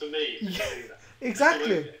reward for me for doing that?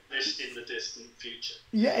 Exactly. Just in the distant future.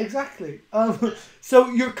 Yeah, exactly. So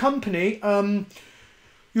your company,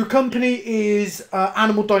 is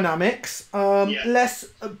Animal Dynamics. Let's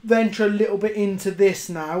venture a little bit into this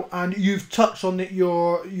now, and you've touched on it.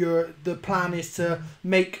 The plan is to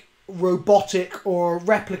make robotic or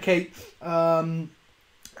replicate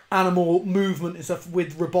animal movement and stuff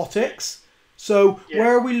with robotics. So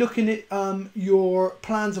where are we looking at your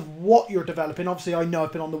plans of what you're developing? Obviously, I know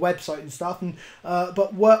I've been on the website and stuff, and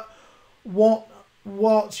but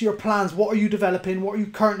what's your plans? What are you developing? What are you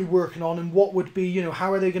currently working on? And what would be,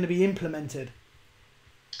 how are they going to be implemented?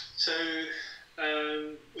 So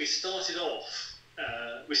we started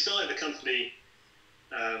the company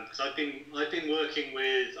because I've been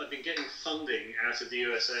getting funding out of the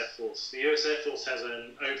US Air Force. The US Air Force has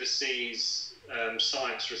an overseas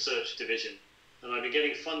science research division, and I've been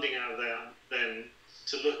getting funding out of them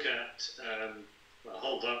to look at a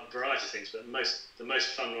whole variety of things, but the most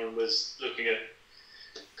fun one was looking at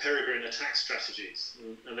peregrine attack strategies,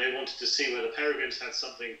 and they wanted to see whether peregrines had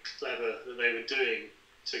something clever that they were doing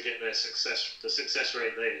to get the success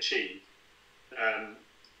rate they achieved, that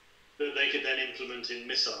they could then implement in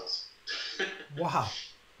missiles. Wow.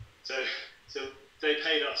 So they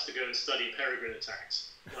paid us to go and study peregrine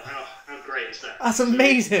attacks. Well, how great is that? That's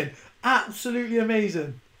amazing. Absolutely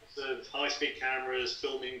amazing. So high-speed cameras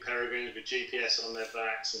filming peregrines with GPS on their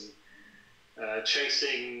backs, and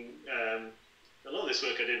chasing. A lot of this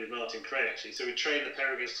work I did with Martin Cray, actually. So we trained the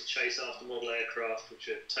peregrines to chase after model aircraft, which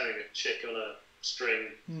are towing a chick on a string.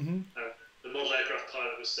 The model aircraft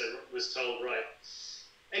pilot was told, right,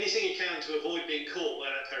 anything you can to avoid being caught by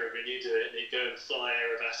that peregrine, you do it. And he'd go and fly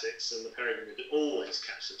aerobatics, and the peregrine would always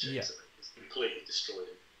catch the chick, so it completely destroyed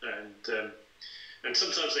him. And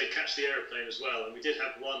sometimes they'd catch the aeroplane as well. And we did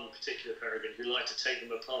have one particular peregrine who liked to take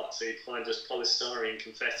them apart, so he'd find just polystyrene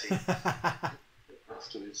confetti.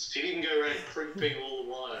 Afterwards, she'd even go around crimping all the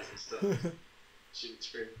wires and stuff. She'd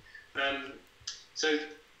scream. So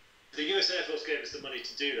the US Air Force gave us the money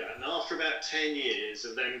to do that, and after about 10 years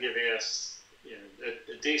of them giving us,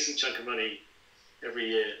 a decent chunk of money every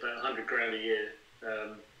year, about $100,000 a year,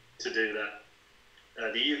 to do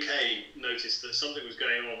that, the UK noticed that something was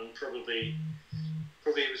going on, and probably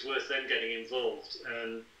it was worth them getting involved.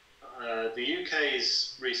 And the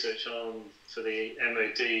UK's research arm for the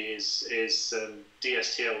MOD is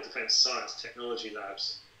DSTL, Defence Science Technology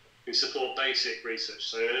Labs, who support basic research,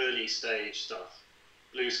 so early stage stuff,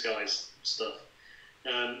 blue skies stuff.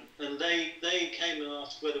 And they came and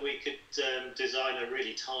asked whether we could design a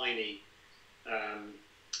really tiny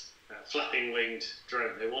flapping winged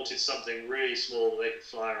drone. They wanted something really small they could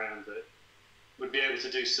fly around that would be able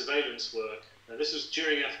to do surveillance work. This was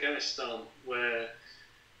during Afghanistan, where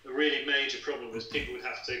a really major problem was people would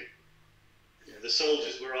have to, the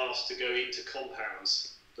soldiers were asked to go into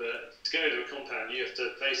compounds, but to go into a compound you have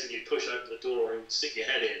to basically push open the door and stick your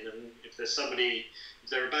head in, and if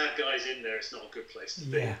there are bad guys in there, it's not a good place to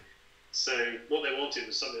be. So what they wanted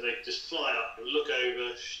was something they could just fly up and look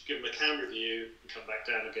over, give them a camera view, and come back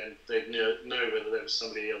down again. They'd know whether there was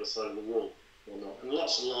somebody the other side of the wall or not. And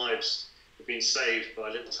lots of lives have been saved by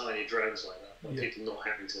little tiny drones like that, by people not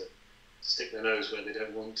having to stick their nose where they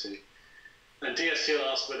don't want to. And DSTL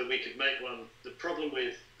asked whether we could make one. The problem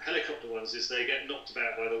with helicopter ones is they get knocked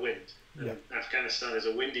about by the wind. Afghanistan is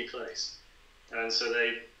a windy place, and so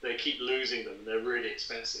they keep losing them, and they're really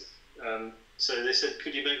expensive. So they said,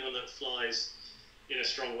 could you make one that flies in a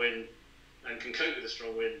strong wind and can cope with a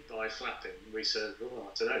strong wind by flapping? And we said, I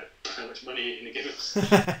don't know, how much money are you going to give us?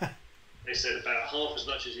 They said, about half as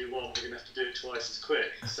much as you want, we're going to have to do it twice as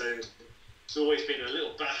quick. So it's always been a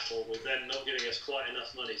little battle with them not giving us quite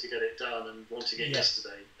enough money to get it done and wanting it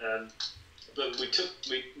yesterday. But we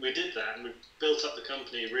did that, and we built up the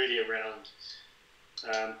company really around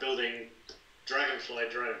building Dragonfly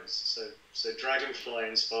drones. So Dragonfly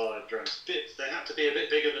inspired drones. They have to be a bit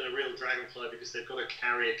bigger than a real Dragonfly because they've got to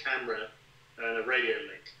carry a camera and a radio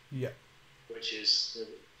link. Which is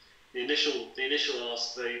the initial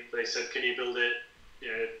ask. They said, can you build it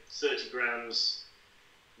 30 grams?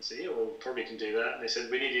 I said, well, we probably can do that. And they said,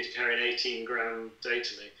 we need you to carry an 18-gram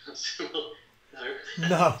data link. I said,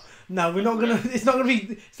 well, no, we're not gonna. It's not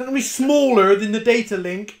gonna be smaller than the data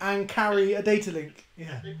link and carry a data link.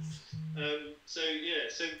 So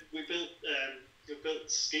we built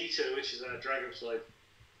Skeeter, which is our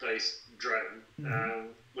Dragonfly-based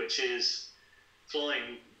drone, which is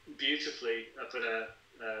flying beautifully up at a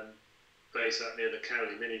base up near the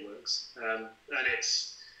Cowley Mini Works, and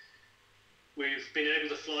we've been able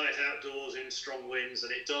to fly it outdoors in strong winds,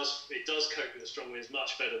 and it does cope with the strong winds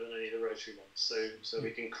much better than any of the rotary ones. So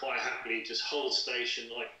we can quite happily just hold station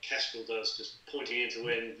like Kestrel does, just pointing into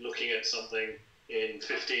wind, looking at something in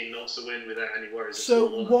 15 knots of wind without any worries.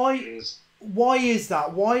 So why is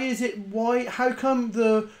that? How come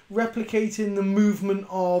the replicating the movement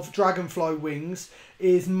of Dragonfly wings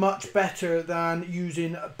is much better than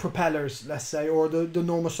using propellers, let's say, or the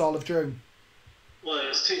normal style of drone? Well,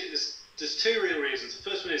 there's two real reasons. The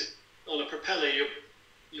first one is, on a propeller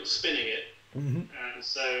you're spinning it, and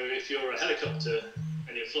so if you're a helicopter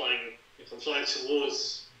and if I'm flying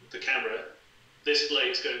towards the camera, this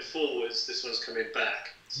blade's going forwards, this one's coming back,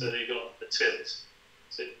 so you've got a tilt.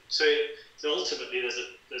 So ultimately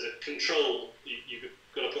there's a control. You've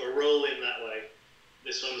got to put a roll in that way.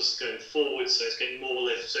 This one's going forward, so it's getting more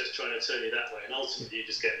lift, so it's trying to turn you that way, and ultimately you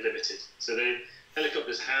just get limited. So the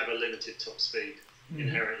helicopters have a limited top speed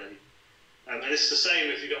inherently. And it's the same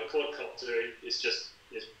if you've got a quadcopter.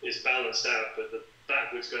 It's balanced out, but the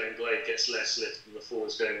backwards going blade gets less lift than the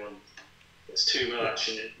forwards going one. It's too much,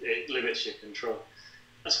 and it limits your control.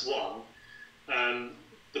 That's one.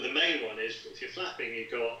 But the main one is, if you're flapping, you've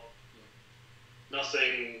got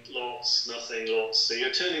nothing, lots. So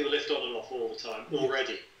you're turning the lift on and off all the time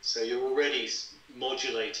already. So you're already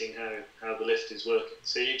modulating how the lift is working.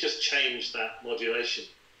 So you just change that modulation.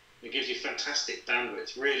 It gives you fantastic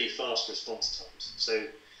bandwidth, really fast response times. So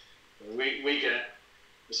we get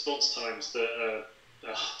response times that are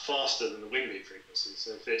faster than the wing beat frequency.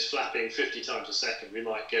 So if it's flapping 50 times a second, we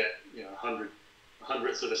might get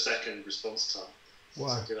 100th of a second response time.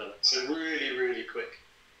 Wow. Something like that. So really, really quick.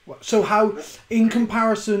 So how, in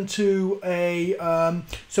comparison to an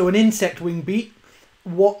insect wing beat,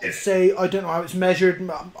 what say, I don't know how it's measured,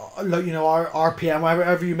 like our RPM,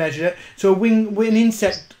 however you measure it. So an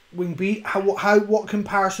insect wing beat, what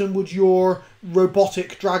comparison would your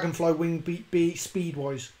robotic dragonfly wing beat be speed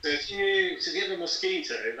wise? So if you get a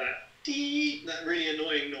mosquito, that really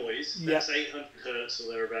annoying noise, that's 800 hertz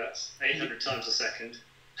or thereabouts, 800 times a second.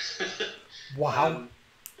 Wow.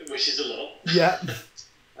 Which is a lot. Yeah.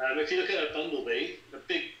 If you look at a bumblebee,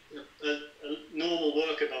 a normal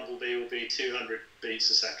worker bumblebee will be 200 beats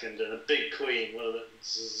a second, and a big queen, one of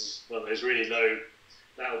those really low,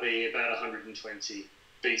 that'll be about 120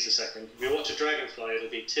 beats a second. If you watch a dragonfly, it'll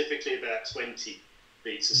be typically about 20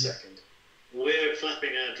 beats a second. We're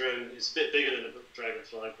flapping our drone, it's a bit bigger than a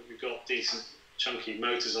dragonfly, but we've got decent chunky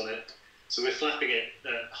motors on it, so we're flapping it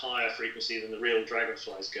at higher frequency than the real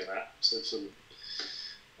dragonflies go at. So sort of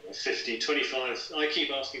 50, 25. I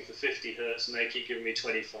keep asking for 50 hertz, and they keep giving me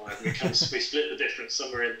 25. And we split the difference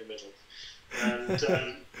somewhere in the middle. And the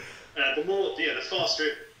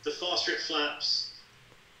faster it flaps,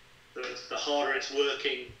 the harder it's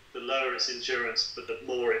working, the lower its endurance, but the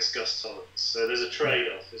more its gust tolerance. So there's a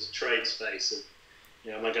trade-off. There's a trade space of,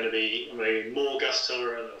 am I going to be more gust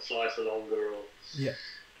tolerant or fly for longer? Or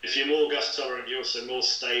if you're more gust tolerant, you're also more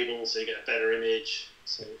stable, so you get a better image.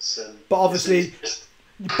 So it's but obviously.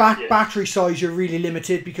 Battery size, you're really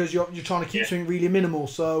limited because you're trying to keep something really minimal.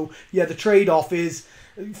 So the trade-off is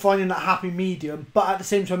finding that happy medium. But at the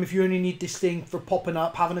same time, if you only need this thing for popping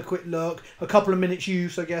up, having a quick look, a couple of minutes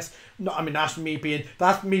use, I guess. No, I mean that's me being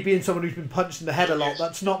someone who's been punched in the head a lot.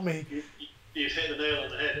 That's not me. You've hit the nail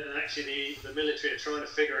on the head, and actually the military are trying to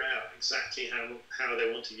figure out exactly how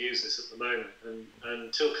they want to use this at the moment. And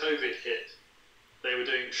until COVID hit, they were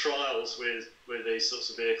doing trials with these sorts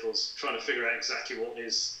of vehicles, trying to figure out exactly what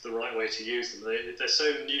is the right way to use them. They're so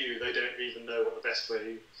new, they don't even know what the best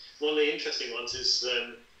way. One of the interesting ones is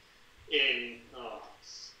I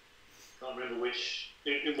can't remember which.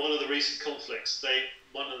 In one of the recent conflicts,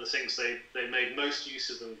 one of the things they made most use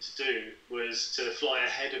of them to do was to fly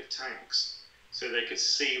ahead of tanks, so they could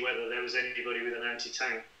see whether there was anybody with an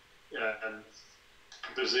anti-tank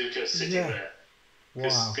bazooka sitting there.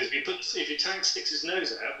 Because if your tank sticks his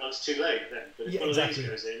nose out, well, it's too late then. But if one of these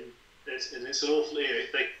goes in, it's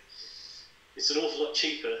an awful lot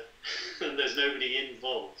cheaper, and there's nobody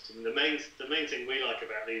involved. And the main thing we like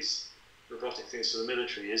about these robotic things for the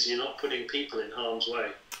military is you're not putting people in harm's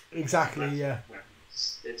way. Exactly.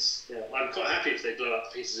 I'm quite happy if they blow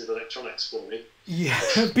up pieces of electronics for me. Yeah,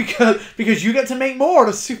 because you get to make more.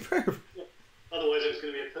 That's superb. Otherwise, it was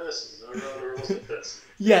going to be a person. I'd rather it wasn't a person.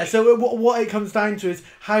 Yeah, so what it comes down to is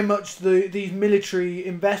how much these military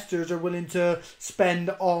investors are willing to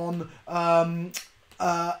spend on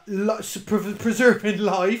preserving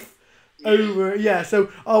life over. Yeah,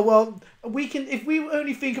 so we can, if we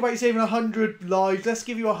only think about saving 100 lives, let's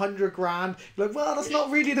give you 100 grand. Like, well, that's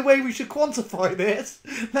not really the way we should quantify this.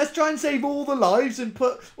 Let's try and save all the lives and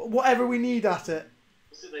put whatever we need at it.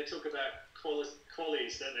 So they talk about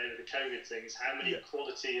qualities, don't they? The COVID things. How many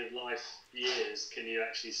quality of life years can you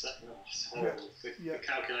actually set? Oh, it's horrible. The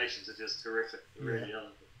calculations are just horrific. They really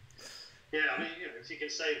are. Yeah, I mean, if you can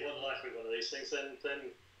save one life with one of these things, then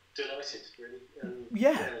delighted, really.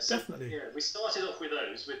 Definitely. Yeah, we started off with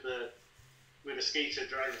those, with the Skeeter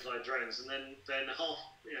Dragonfly drones, and then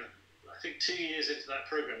I think 2 years into that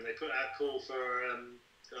program, they put out a call for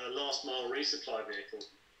a last mile resupply vehicle.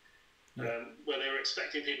 Where they were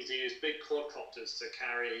expecting people to use big quadcopters to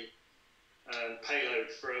carry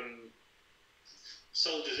payload from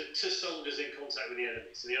soldiers in contact with the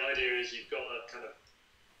enemy. So the idea is you've got a kind of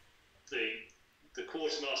the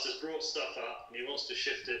quartermaster's brought stuff up and he wants to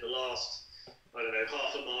shift it the last, I don't know,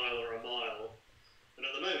 half a mile or a mile. And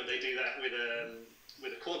at the moment they do that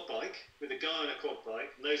with a quad bike, with a guy on a quad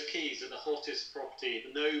bike. And those keys are the hottest property.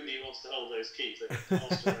 Nobody wants to hold those keys. They're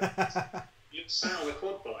passed around. You're sat on a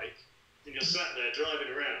quad bike. And you're sat there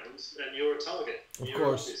driving around, and you're a target. Of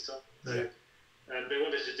course. And they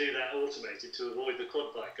wanted to do that automated to avoid the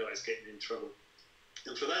quad bike guys getting in trouble.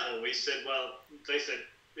 And for that one, we said, they said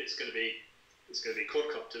it's going to be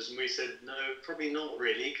quadcopters, and we said no, probably not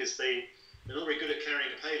really, because they're not very good at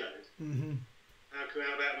carrying a payload. Mm-hmm. How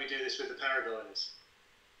about we do this with the paragliders?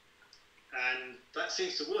 And that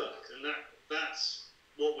seems to work, and that's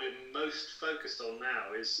what we're most focused on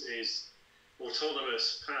now. Is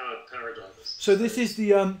autonomous powered paragliders. So this is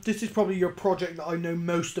this is probably your project that I know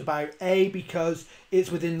most about. A, because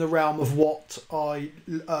it's within the realm of what I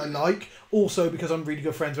like. Also because I'm really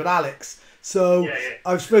good friends with Alex. So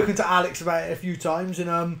I've spoken to Alex about it a few times,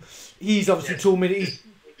 and he's obviously told me that he's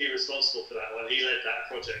responsible for that one. He led that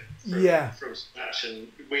project from scratch, and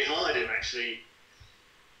we hired him actually.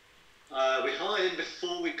 We hired him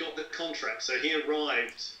before we got the contract, so he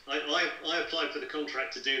arrived. I applied for the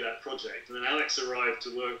contract to do that project, and then Alex arrived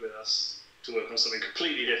to work with us to work on something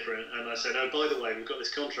completely different. And I said, "Oh, by the way, we've got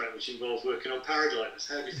this contract which involves working on paragliders.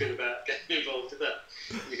 How do you feel about getting involved in that?"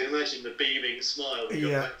 You can imagine the beaming smile we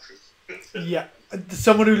got back from. Yeah,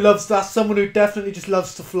 someone who loves that, someone who definitely just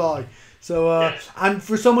loves to fly. So, and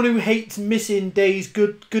for someone who hates missing days,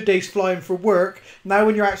 good days flying for work, now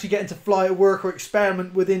when you're actually getting to fly at work or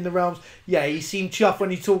experiment within the realms, he seemed chuffed when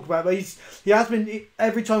he talked about it. But he has been,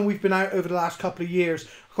 every time we've been out over the last couple of years,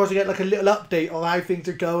 of course I get like a little update on how things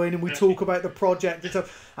are going, and we talk about the project and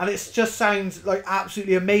stuff, and it just sounds like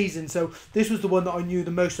absolutely amazing. So this was the one that I knew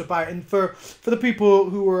the most about, and for the people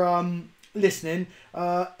who were listening,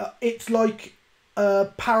 it's like a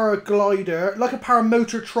paraglider, like a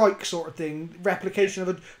paramotor trike sort of thing, replication of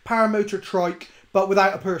a paramotor trike, but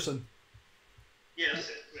without a person. Yeah, that's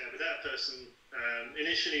it. Yeah, without a person.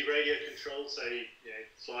 Initially radio controlled, so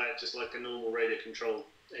fly it just like a normal radio controlled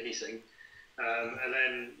anything, and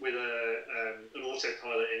then with an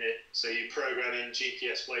autopilot in it, so you program in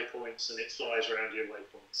GPS waypoints and it flies around your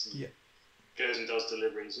waypoints and goes and does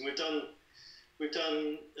deliveries. And we've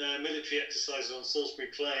done military exercises on Salisbury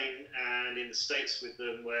Plain and in the States with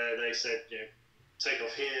them, where they said, take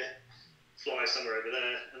off here, fly somewhere over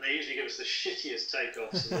there, and they usually give us the shittiest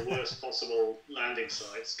takeoffs and the worst possible landing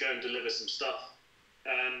sites, go and deliver some stuff.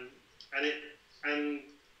 And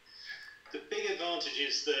the big advantage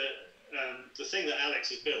is that the thing that Alex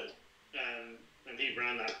has built, and he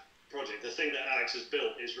ran that project, the thing that Alex has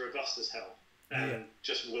built is robust as hell and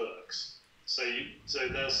just works. So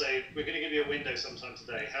they'll say, we're going to give you a window sometime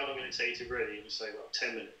today. How long will it take you to ready? And you say, well,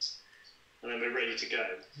 10 minutes. And then we're ready to go.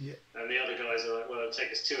 Yeah. And the other guys are like, well, it'll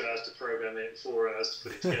take us 2 hours to program it, 4 hours to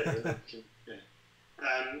put it together.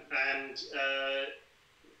 And then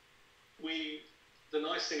the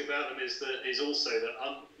nice thing about them is also that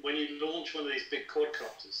when you launch one of these big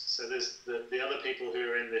quadcopters, so there's the other people who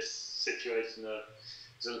are in this situation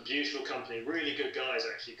there's a beautiful company, really good guys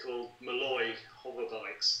actually, called Malloy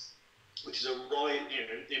Hoverbikes, which is a ride,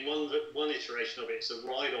 in one iteration of it, it's a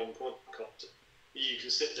ride-on quadcopter. You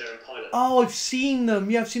can sit there and pilot. Oh, I've seen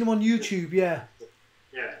them. Yeah, I've seen them on YouTube, yeah.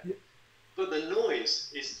 But the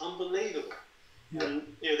noise is unbelievable. Yeah. And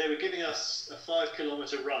they were giving us a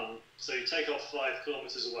 5-kilometre run, so you take off 5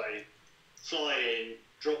 kilometres away, fly in,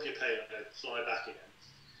 drop your payload, fly back again.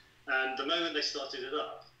 And the moment they started it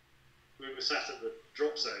up, we were sat at the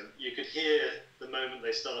drop zone, you could hear the moment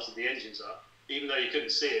they started the engines up, even though you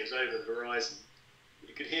couldn't see it, it was over the horizon.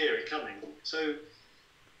 You could hear it coming. So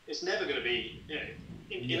it's never going to be,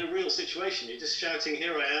 in a real situation, you're just shouting,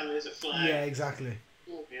 here I am, there's a flag. Yeah, exactly.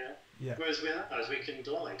 Yeah. Whereas with ours, we can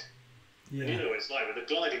glide. Yeah. And you know what it's like with a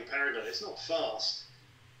gliding paraglider. It's not fast,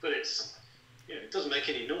 but it's it doesn't make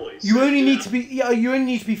any noise. You only need to be you only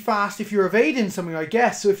need to be fast if you're evading something, I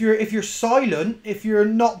guess. So if you're silent, if you're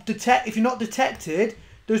not detected,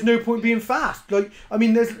 there's no point being fast. Like, I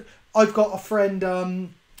mean, I've got a friend,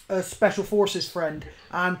 a special forces friend,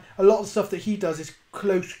 and a lot of the stuff that he does is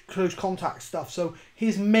close contact stuff. So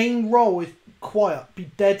his main role is quiet, be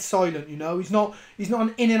dead silent. He's not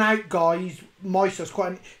an in and out guy. He's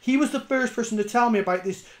he was the first person to tell me about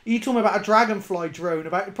this. He told me about a dragonfly drone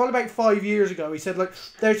probably about 5 years ago. He said, like,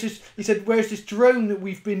 where's this drone that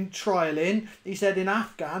we've been trialing? He said, in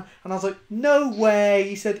Afghan. And I was like, no way.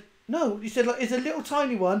 He said, no. He said, like, it's a little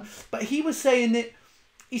tiny one. But he was saying that,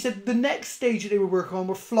 he said the next stage that they were working on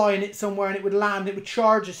were flying it somewhere and it would land, it would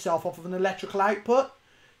charge itself off of an electrical output.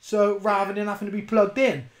 So rather than having to be plugged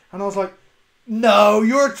in. And I was like, no,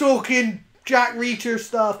 you're talking Jack Reacher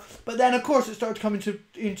stuff. But then, of course, it started coming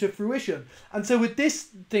into fruition. And so with this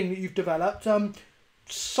thing that you've developed,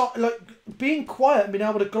 like, being quiet and being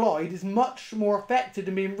able to glide is much more effective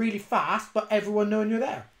than being really fast, but everyone knowing you're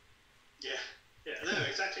there. Yeah, no,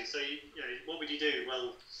 exactly. So, what would you do?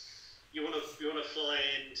 Well, you want to fly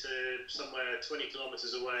into somewhere 20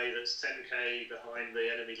 kilometres away that's 10k behind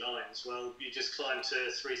the enemy lines. Well, you just climb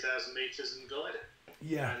to 3,000 metres and glide it.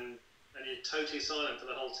 Yeah. And you're totally silent for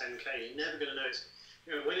the whole 10k. You're never going to notice.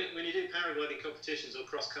 When you do paragliding competitions or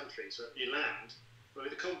cross country, so you land. But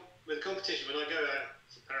with the competition, when I go out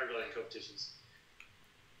for paragliding competitions,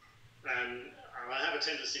 I have a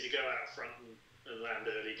tendency to go out front and land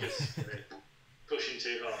early because pushing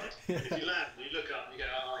too hard. If you land and you look up and you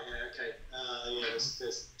go, oh yeah, okay, yeah,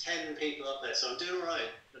 there's 10 people up there, so I'm doing all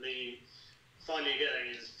right. And then you finally get there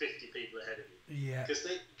and there's 50 people ahead of you. Yeah. Because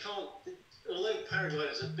they can't, although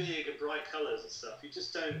paragliders are big and bright colours and stuff, you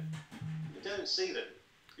don't see them.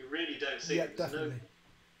 You really don't see them. Yeah, definitely.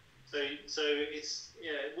 So it's,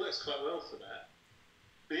 it works quite well for that.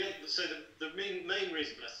 But yeah, so the main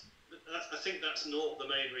reason, I think that's not the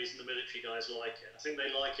main reason the military guys like it. I think they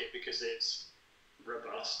like it because it's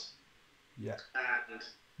robust. Yeah. And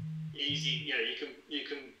easy. You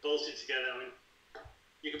can bolt it together. I mean,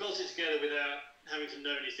 you can bolt it together without having to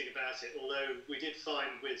know anything about it. Although we did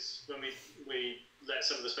find when we let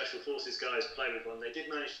some of the special forces guys play with one, they did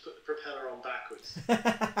manage to put the propeller on backwards.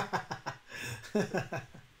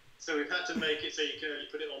 So we've had to make it so you can only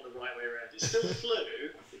put it on the right way around. It still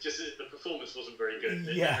flew, it just the performance wasn't very good.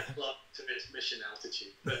 It never climbed to its mission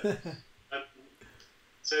altitude. But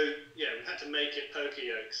so we had to make it poker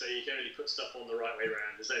yoke so you can only put stuff on the right way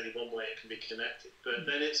around. There's only one way it can be connected. But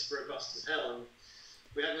then it's robust as hell. And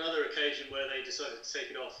we had another occasion where they decided to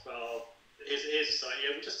take it off. Here's a site.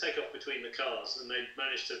 We'll just take off between the cars, and they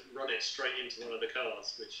managed to run it straight into one of the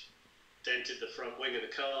cars, which dented the front wing of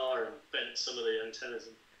the car and bent some of the antennas.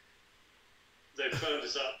 And they phoned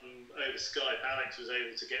us up, and over Skype, Alex was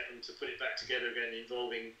able to get them to put it back together again,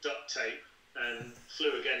 involving duct tape, and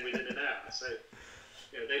flew again within an hour. So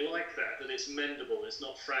they like that it's mendable, it's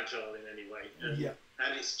not fragile in any way,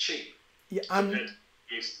 and it's cheap. Yeah,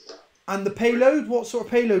 and the payload, what sort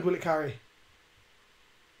of payload will it carry?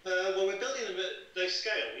 Well, we're building them they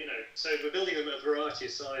scale, so we're building them at a variety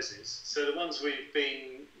of sizes. So the ones we've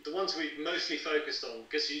mostly focused on,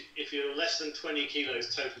 because if you're less than 20 kilos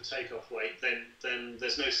total takeoff weight, then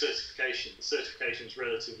there's no certification. The certification's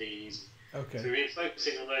relatively easy. Okay. So we've been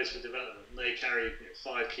focusing on those for development, and they carry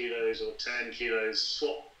 5 kilos or 10 kilos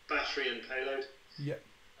swap battery and payload. Yeah.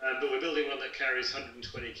 But we're building one that carries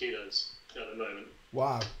 120 kilos at the moment.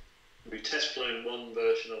 Wow. We've test flown one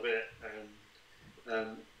version of it,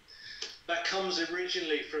 and that comes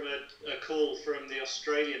originally from a call from the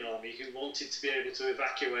Australian Army, who wanted to be able to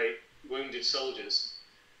evacuate wounded soldiers.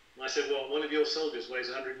 And I said, well, one of your soldiers weighs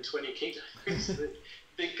 120 kilos.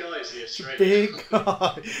 Big guys, the Australians. Big guy.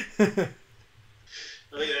 I think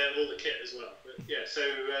they have all the kit as well. But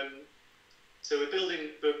so we're building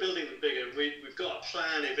them bigger. We've got a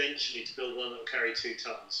plan eventually to build one that will carry 2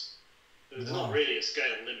 tons. There's not really a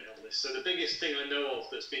scale limit on this. So the biggest thing I know of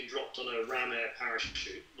that's been dropped on a ram air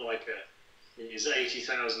parachute, is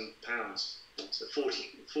 80,000 pounds. So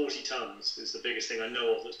 40 tons is the biggest thing I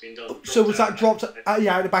know of that's been done. So was that dropped out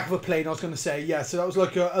the back of a plane? I was going to say, yeah. So that was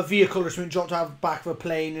like a vehicle or something dropped out of the back of a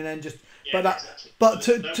plane, and then just. Exactly. But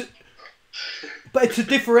to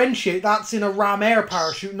differentiate, that's in a ram air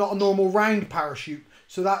parachute, not a normal round parachute.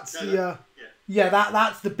 So that's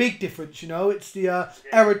that's the big difference. It's the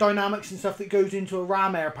aerodynamics and stuff that goes into a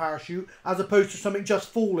ram air parachute, as opposed to something just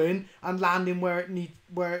falling and landing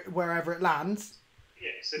wherever it lands.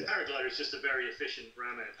 Yeah, so paraglider is just a very efficient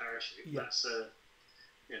ram air parachute. Yeah. That's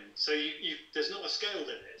so you there's not a scale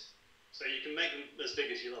limit, so you can make them as big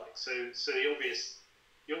as you like. So the obvious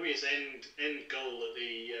end goal that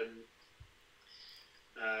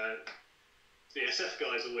the SF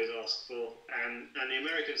guys always ask for, and the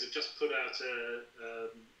Americans have just put out a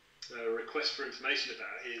request for information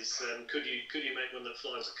about is could you make one that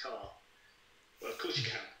flies a car? Well, of course you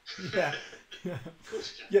can. Yeah. Of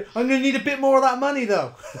course you can. Yeah, I'm going to need a bit more of that money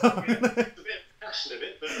though. It's a bit of cash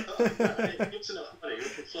limit, but if it's enough money, we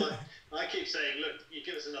can fly. I keep saying, look, you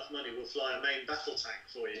give us enough money, we'll fly a main battle tank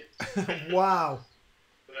for you. Wow.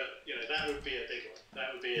 But that would be a big one.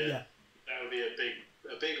 That would be a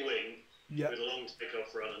big wing. Yeah. With a long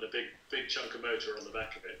takeoff run and a big chunk of motor on the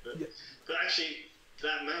back of it. But actually,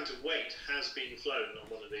 that amount of weight has been flown on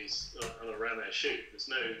one of these on a ram air chute. There's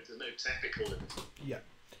no technical limit. Yeah.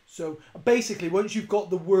 So basically, once you've got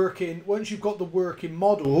the working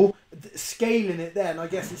model, scaling it then I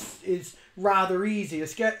guess is rather easy.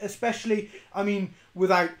 Especially, I mean,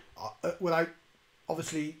 without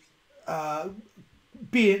obviously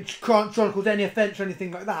being trying to cause any offence or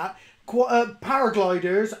anything like that.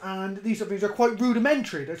 Paragliders and these sort of things are quite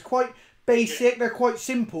rudimentary. They're quite basic. They're quite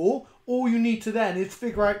simple. All you need to then is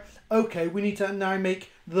figure out, okay, we need to now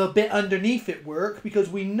make the bit underneath it work, because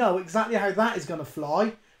we know exactly how that is going to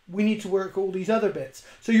fly. We need to work all these other bits.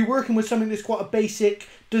 So you're working with something that's quite a basic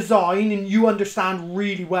design, and you understand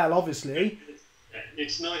really well, obviously.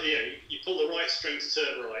 It's not, you pull the right string to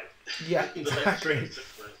turn right. Yeah, the left exactly. string to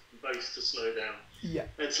both to slow down. Yeah.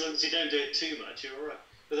 And as long as you don't do it too much, you're all right.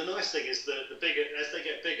 But the nice thing is that as they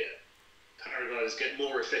get bigger, paragliders get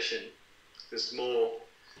more efficient. There's more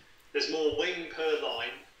there's more wing per line,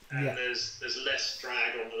 and Yeah. there's less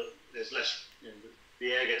drag on there's less,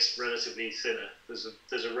 the air gets relatively thinner. There's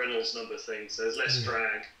a Reynolds number thing, so there's less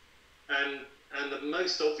drag, and the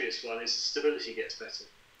most obvious one is the stability gets better.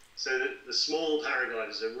 So the small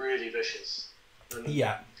paragliders are really vicious. And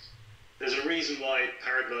there's a reason why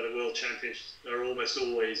paraglider world championships are almost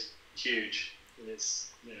always huge, and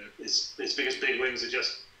it's because big wings are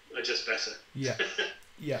just better. Yeah.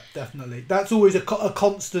 Yeah, definitely. That's always a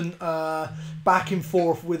constant back and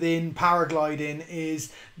forth within paragliding,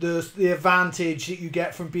 is the advantage that you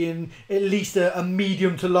get from being at least a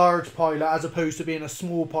medium to large pilot as opposed to being a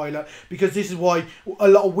small pilot, because this is why a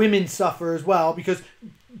lot of women suffer as well, because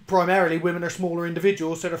primarily women are smaller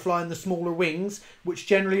individuals, so they're flying the smaller wings, which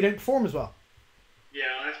generally don't perform as well. Yeah,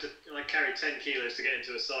 I carry 10 kilos to get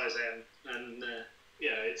into a size M, and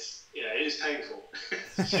it is painful.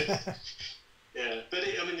 Yeah, but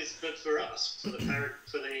but for us, for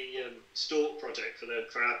the Stork project,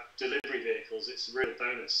 for our delivery vehicles, it's a real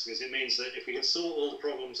bonus, because it means that if we can sort all the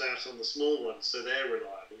problems out on the small ones, so they're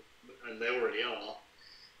reliable, and they already are,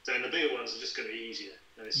 then the bigger ones are just going to be easier,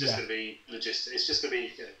 and it's just going to be logistic. It's just going to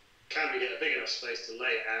be, can we get a big enough space to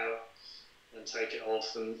lay it out and take it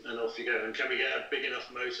off, and off you go, and can we get a big enough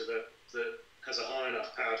motor that has a high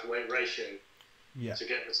enough power to weight ratio to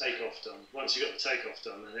get the takeoff done. Once you've got the takeoff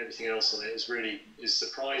done, then everything else on it is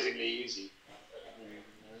surprisingly easy.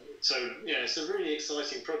 So it's a really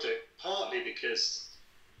exciting project, partly because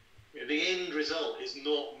the end result is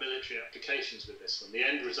not military applications with this one. The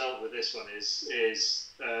end result with this one is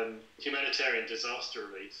humanitarian disaster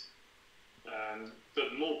relief,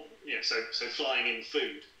 but more, so flying in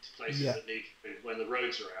food to places that need food when the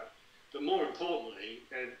roads are out. But more importantly,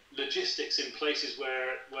 logistics in places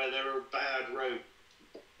where there are bad road,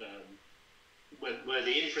 where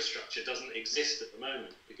the infrastructure doesn't exist at the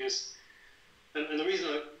moment. Because, and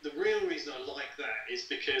the real reason I like that is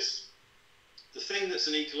because the thing that's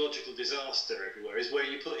an ecological disaster everywhere is where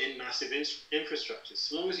you put in massive infrastructures. As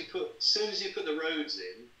soon as you put the roads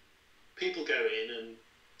in, people go in and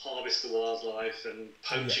harvest the wildlife, and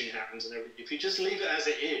poaching happens and everything. If you just leave it as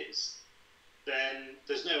it is, then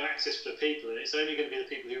there's no access for the people, and it's only going to be the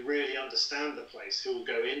people who really understand the place who will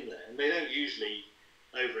go in there, and they don't usually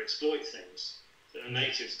overexploit things. The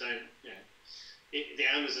natives don't. The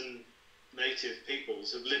Amazon native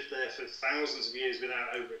peoples have lived there for thousands of years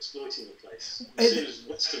without overexploiting the place. As soon as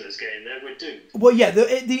Westerners get in there, we're doomed. Well, yeah,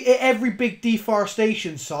 every big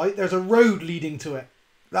deforestation site, there's a road leading to it.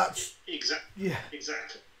 That's exactly. Yeah,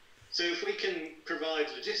 exactly. So if we can provide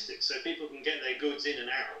logistics so people can get their goods in and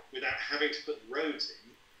out without having to put the roads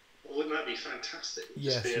in, well, wouldn't that be fantastic?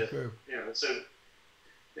 Yes, superb. So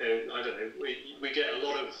I don't know. We get a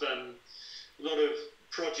lot of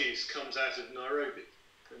produce comes out of Nairobi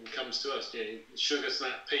and comes to us. Sugar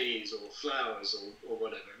snap peas or flowers or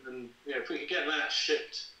whatever. And if we could get that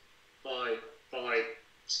shipped by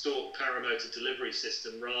Stork paramotor delivery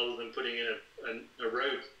system rather than putting in a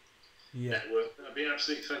road network, that'd be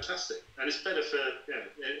absolutely fantastic. And it's better for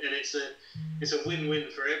and it's a win-win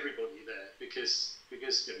for everybody there, because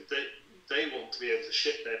they want to be able to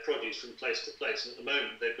ship their produce from place to place, and at the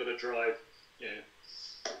moment they've got to drive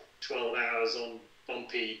 12 hours on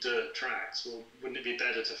bumpy dirt tracks. Well, wouldn't it be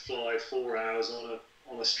better to fly 4 hours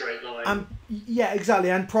on a straight line? Yeah,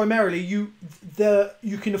 exactly. And primarily you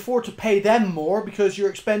can afford to pay them more because your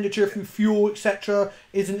expenditure through fuel, etc.,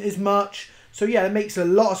 isn't as much. So yeah, it makes a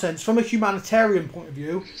lot of sense from a humanitarian point of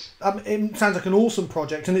view. It sounds like an awesome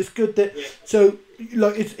project, and it's good that. So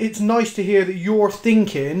like, it's nice to hear that you're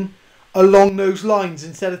thinking along those lines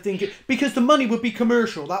instead of thinking, because the money would be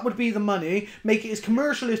commercial. That would be the money. Make it as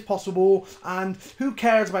commercial as possible, and who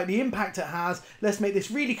cares about the impact it has? Let's make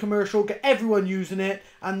this really commercial, get everyone using it,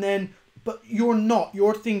 and then. But you're not.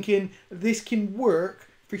 You're thinking this can work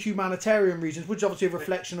for humanitarian reasons, which is obviously a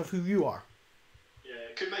reflection of who you are.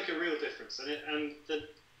 It could make a real difference, and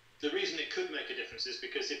the reason it could make a difference is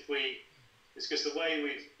because it's because the way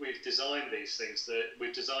we've designed these things, that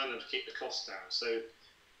we've designed them to keep the cost down. So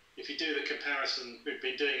if you do the comparison, we've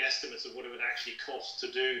been doing estimates of what it would actually cost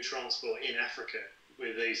to do transport in Africa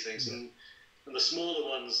with these things, and the smaller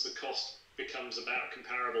ones, the cost becomes about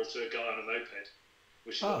comparable to a guy on a moped,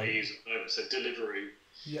 which is what they use at the moment. So delivery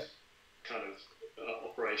kind of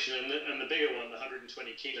operation, and the bigger one, the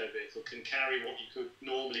 120 kilo vehicle, can carry what you could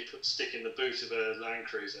normally stick in the boot of a Land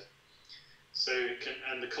Cruiser. So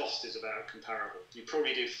and the cost is about comparable. You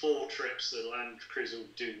probably do 4 trips, the Land Cruiser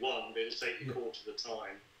will do 1, but it'll take you a quarter of the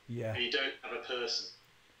time. And you don't have a person,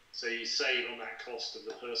 so you save on that cost of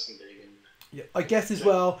the person being in there. Yeah, I guess as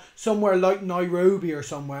well, somewhere like Nairobi or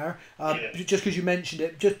somewhere, just because you mentioned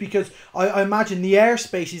it, just because I imagine the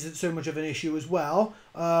airspace isn't so much of an issue as well.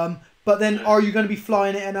 But then are you going to be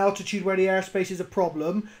flying at an altitude where the airspace is a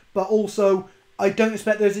problem? But also, I don't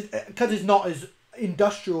expect because it's not as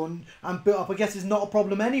industrial and built up, I guess it's not a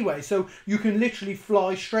problem anyway. So you can literally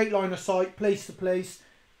fly straight line of sight, place to place.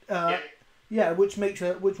 Which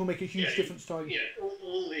will make a huge difference to you. Yeah,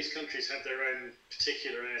 all these countries have their own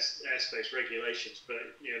particular airspace regulations, but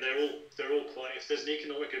they're all quite. If there's an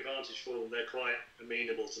economic advantage for them, they're quite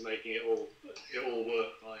amenable to making it all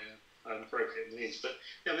work by appropriate means. But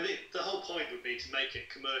I mean, the whole point would be to make it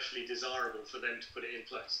commercially desirable for them to put it in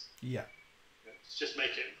place. Yeah. It's just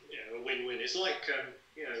make it a win-win. It's like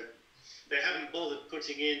they haven't bothered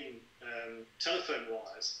putting in telephone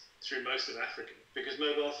wires through most of Africa because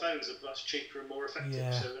mobile phones are much cheaper and more effective.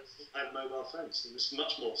 Yeah. So let's have mobile phones, and it's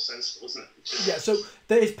much more sensible, isn't it? Yeah. So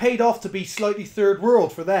it's paid off to be slightly third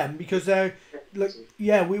world for them because they're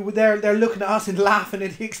they're looking at us and laughing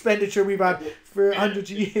at the expenditure we've had for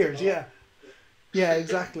hundreds of years. Yeah. Yeah.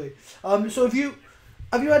 Exactly. So have you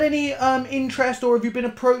had any interest, or have you been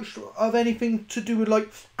approached of anything to do with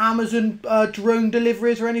like Amazon drone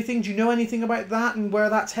deliveries or anything? Do you know anything about that and where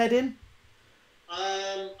that's heading?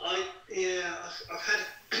 I've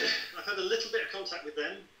had a little bit of contact with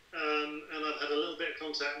them, and I've had a little bit of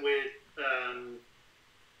contact with a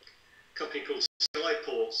company called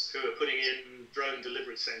Skyports, who are putting in drone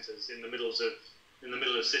delivery centres in the middle of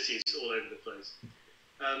cities all over the place.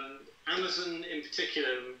 Amazon, in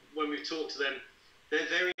particular, when we've talked to them, they're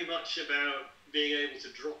very much about being able to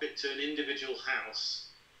drop it to an individual house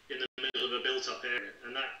in the middle of a built-up area,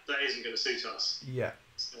 and that isn't going to suit us. Yeah.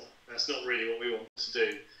 That's not really what we want to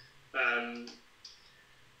do.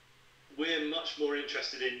 We're much more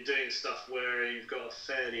interested in doing stuff where you've got a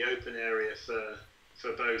fairly open area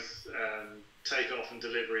for both takeoff and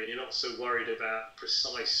delivery, and you're not so worried about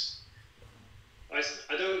precise. I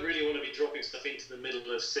don't really want to be dropping stuff into the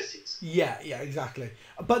middle of cities. Yeah, exactly.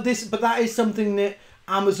 But that is something that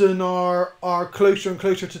Amazon are closer and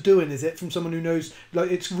closer to doing, is it? From someone who knows,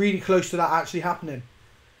 like, it's really close to that actually happening.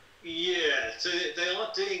 Yeah, so they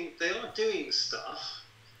are doing stuff.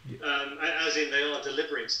 As in they are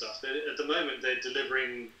delivering stuff. At the moment, they're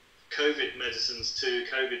delivering COVID medicines to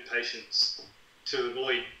COVID patients to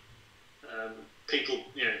avoid people,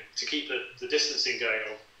 to keep the distancing going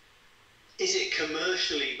on. Is it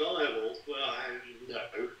commercially viable? Well, no,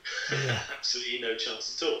 absolutely no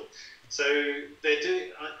chance at all. So they're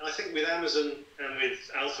doing. I think with Amazon and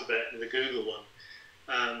with Alphabet and the Google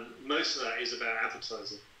one, most of that is about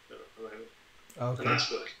advertising at the moment, and that's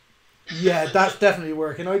working. Yeah, that's definitely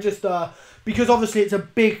working. I just because obviously it's a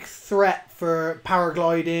big threat for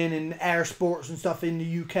paragliding and air sports and stuff in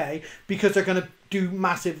the UK because they're going to do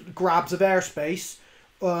massive grabs of airspace.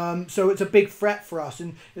 So it's a big threat for us,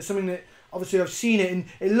 and it's something that obviously I've seen it and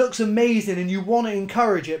it looks amazing, and you want to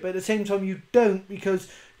encourage it, but at the same time you don't, because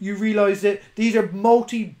you realise that these are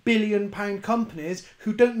multi-billion-pound companies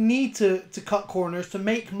who don't need to cut corners to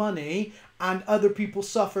make money, and other people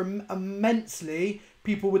suffer immensely.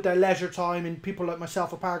 People with their leisure time, and people like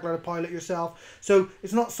myself, a paraglider pilot yourself. So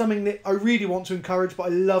it's not something that I really want to encourage, but I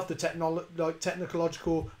love the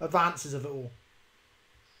technological advances of it all.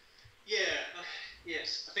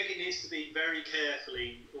 Yes, I think it needs to be very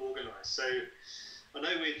carefully organised. So I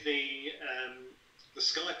know with the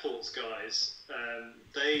Skyports guys,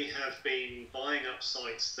 they have been buying up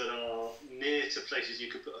sites that are near to places you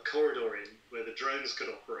could put a corridor in where the drones could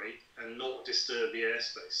operate and not disturb the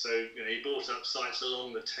airspace. So he bought up sites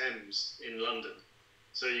along the Thames in London,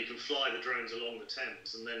 so you can fly the drones along the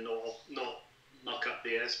Thames and then not muck up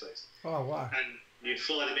the airspace. Oh wow! And you'd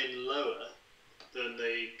fly them in lower than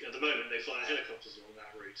at the moment they fly helicopters along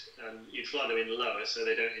that route, and you'd fly them in lower so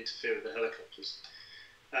they don't interfere with the helicopters.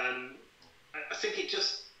 I think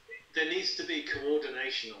there needs to be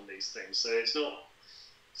coordination on these things. So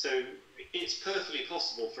it's perfectly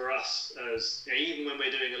possible for us, as even when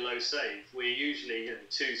we're doing a low save, we're usually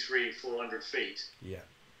 200, 300, 400 feet. Yeah.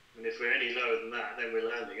 And if we're any lower than that, then we're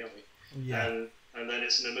landing, aren't we? Yeah. And then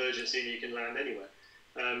it's an emergency, and you can land anywhere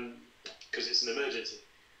because it's an emergency.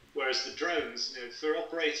 Whereas the drones, for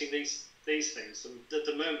operating these things, at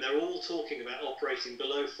the moment they're all talking about operating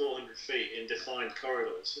below 400 feet in defined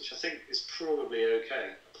corridors, which I think is probably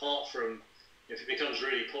okay. Apart from if it becomes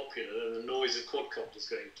really popular, then the noise of quadcopters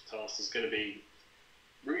going past is going to be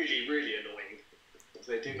really, really annoying. If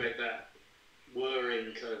they do make that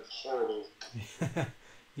whirring kind of horrible,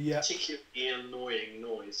 particularly annoying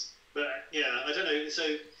noise. But yeah, I don't know.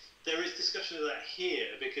 So there is discussion of that here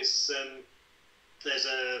because there's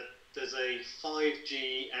there's a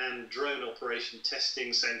 5G and drone operation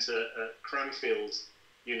testing centre at Cranfield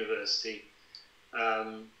University,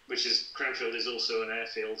 which is Cranfield is also an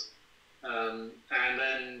airfield, and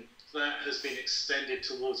then that has been extended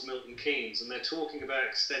towards Milton Keynes, and they're talking about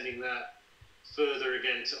extending that further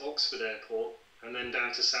again to Oxford Airport, and then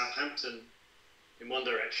down to Southampton in one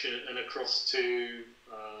direction, and across to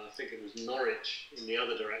I think it was Norwich in the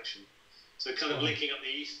other direction. So kind of linking up the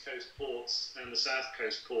East Coast ports and the South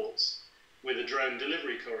Coast ports with a drone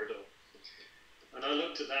delivery corridor. And I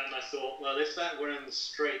looked at that and I thought, well, if that were in the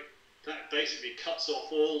straight, that basically cuts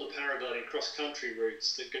off all the paragliding cross-country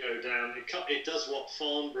routes that go down. It does what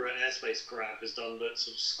Farnborough Airspace Grab has done, but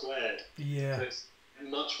sort of squared. Yeah. So it's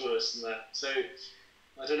much worse than that. So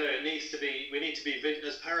I don't know. We need to be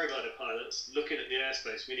as paraglider pilots looking at the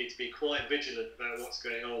airspace. We need to be quite vigilant about what's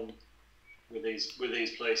going on with these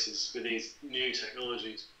places, with these new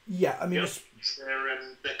technologies. Yeah, I mean,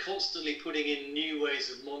 they're constantly putting in new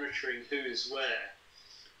ways of monitoring who's where,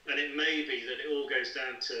 and it may be that it all goes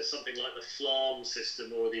down to something like the FLARM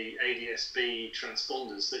system or the ADS-B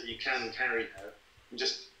transponders that you can carry now, and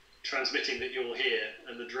just transmitting that you're here,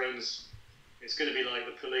 and the drones. It's going to be like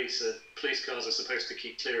the police. Police cars are supposed to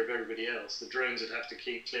keep clear of everybody else. The drones would have to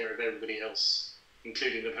keep clear of everybody else,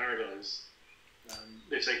 including the paragliders.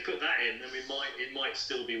 If they put that in, then it might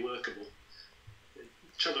still be workable. The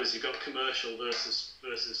trouble is, you've got commercial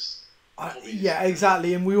versus. Yeah,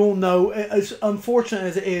 exactly, and we all know, as unfortunate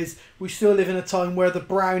as it is, we still live in a time where the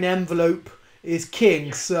brown envelope is king.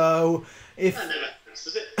 Yeah. So if that never happens,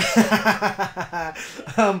 does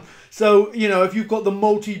it? So, you know, if you've got the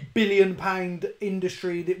multi-billion-pound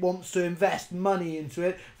industry that wants to invest money into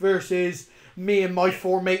it versus me and my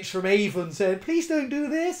four mates from Avon saying, please don't do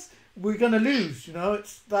this, we're going to lose, you know,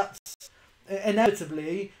 that's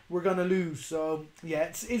inevitably we're going to lose. So, yeah,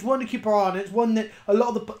 it's one to keep our eye on. It's one that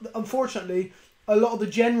unfortunately, a lot of the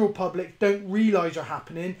general public don't realise are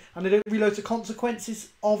happening, and they don't realise the consequences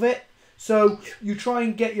of it. So you try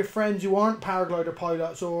and get your friends who aren't paraglider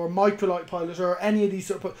pilots or microlight pilots or any of these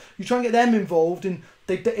sort of, you try and get them involved, and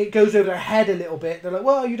it goes over their head a little bit. They're like,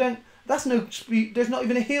 well, you don't. That's no speed. There's not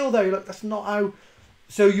even a hill there. You're like, that's not how.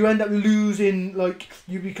 So you end up losing. Like,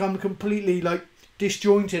 you become completely like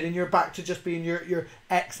disjointed, and you're back to just being your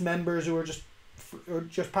ex-members who are just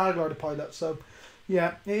paraglider pilots. So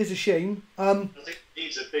yeah, it is a shame. I think it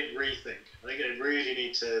needs a big rethink. I think they really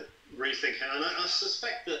need to rethink, and I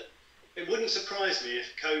suspect that. It wouldn't surprise me if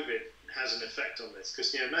COVID has an effect on this,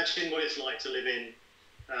 because imagine what it's like to live in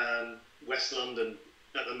West London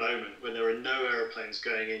at the moment when there are no aeroplanes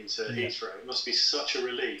going into Heathrow. It must be such a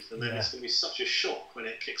relief, and then it's going to be such a shock when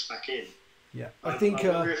it kicks back in. Yeah, I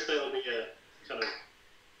wonder if there'll be a kind of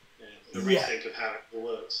a rethink of how it all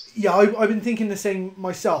works. Yeah, I've been thinking the same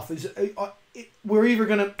myself. We're either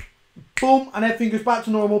going to boom and everything goes back to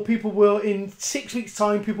normal. People will, in 6 weeks'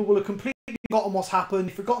 time, people will have completely forgotten what's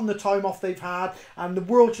happened, forgotten the time off they've had, and the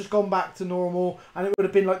world's just gone back to normal, and it would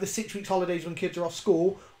have been like the 6 weeks holidays when kids are off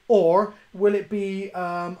school. Or will it be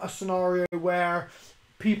a scenario where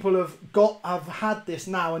people have had this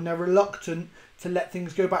now and they're reluctant to let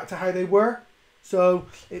things go back to how they were? So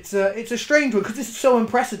it's a strange one, because this is so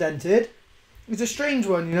unprecedented. It's a strange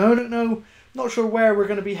one, you know. I don't know, not sure where we're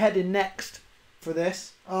going to be heading next for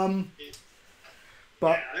this.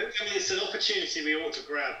 But I mean, it's an opportunity we ought to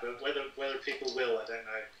grab, but whether people will, I don't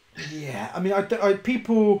know. Yeah, I mean,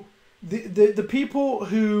 people, the people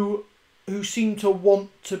who seem to want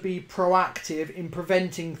to be proactive in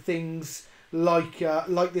preventing things like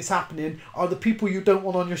this happening are the people you don't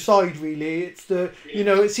want on your side. Really, it's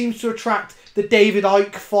it seems to attract the David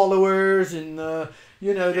Icke followers and the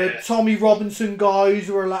Tommy Robinson guys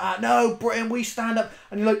who are like, no, Britain, we stand up,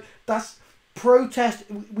 and you're like, that's. Protest.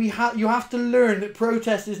 You have to learn that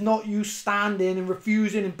protest is not you standing and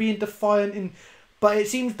refusing and being defiant. But it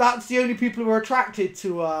seems that's the only people who are attracted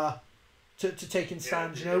to taking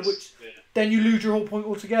stands. Which then you lose your whole point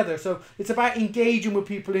altogether. So it's about engaging with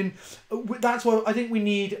people in. That's what I think we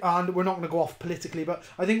need, and we're not going to go off politically, but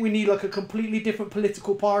I think we need like a completely different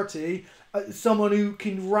political party, someone who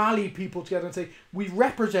can rally people together and say, we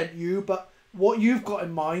represent you, but. What you've got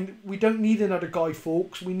in mind, we don't need another Guy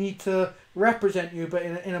Fawkes. We need to represent you, but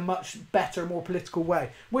in a much better, more political way,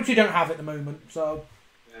 which we don't have at the moment. So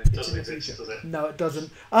it doesn't exist, does it? No, it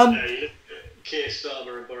doesn't. You look at Keir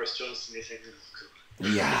Starmer and Boris Johnson, you think, oh,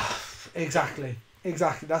 God. Yeah, exactly.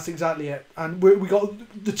 That's exactly it. And we got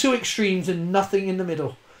the two extremes and nothing in the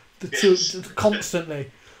middle. The two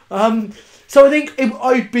constantly. So I think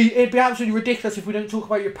it'd be absolutely ridiculous if we don't talk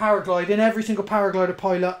about your paragliding. Every single paraglider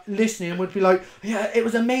pilot listening would be like, yeah, it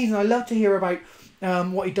was amazing. I love to hear about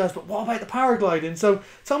what he does. But what about the paragliding? So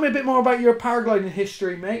tell me a bit more about your paragliding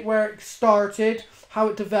history, mate. Where it started, how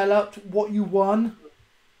it developed, what you won.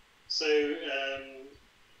 So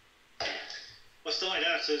I started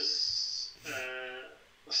out as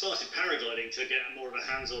I started paragliding to get more of a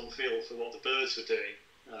hands-on feel for what the birds were doing.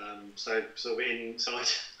 I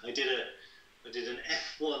did an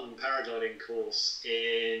F1 paragliding course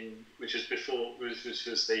which was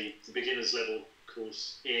the beginners level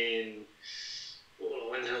course in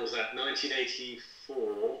when the hell was that?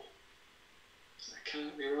 1984. Can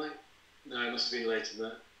that be right? No, it must have been later than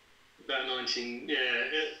that. About 19, yeah,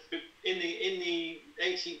 in the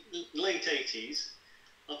late 80s,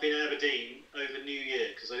 up in Aberdeen over New Year,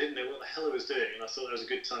 because I didn't know what the hell I was doing, and I thought that was a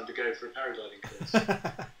good time to go for a paragliding course.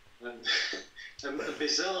 and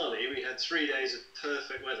bizarrely, we had 3 days of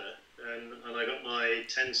perfect weather, and I got my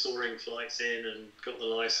 10 soaring flights in and got the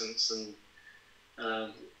license, and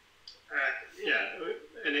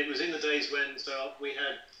and it was in the days when we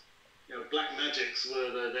had. Black Magics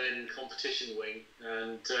were the then competition wing,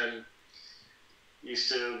 and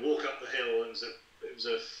used to walk up the hill. And it was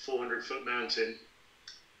a 400-foot mountain,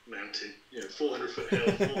 400-foot hill.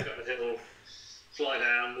 Walk up the hill, fly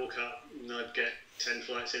down, walk up, and I'd get 10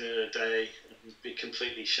 flights in a day and be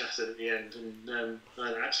completely shattered at the end. And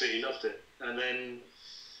I absolutely loved it. And then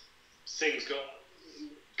things got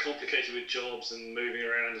complicated with jobs and moving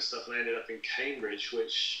around and stuff, and I ended up in Cambridge,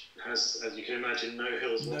 which has, as you can imagine, no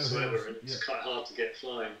hills whatsoever, and it's quite hard to get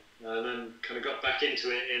flying. And then kind of got back into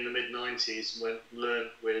it in the mid-90s,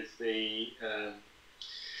 learnt with the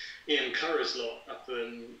Ian Curra's lot up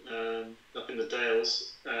in the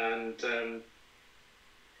Dales, and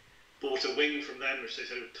bought a wing from them, which they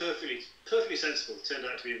said was perfectly sensible. It turned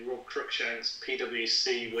out to be Rob Cruikshank's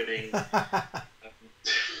PwC winning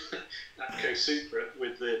Atco Supra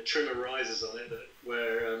with the trimmer risers on it,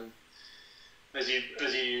 where as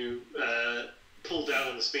you pulled down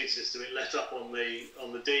on the speed system, it let up on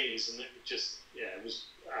the D's, and it was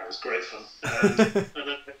great fun. And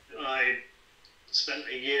then I spent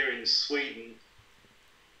a year in Sweden.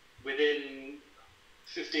 Within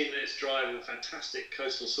 15 minutes drive of a fantastic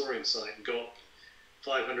coastal soaring site, and got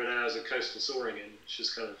 500 hours of coastal soaring in, which has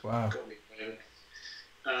kind of got me going.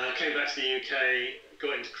 Came back to the UK,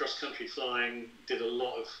 got into cross-country flying, did a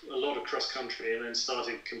lot of cross-country, and then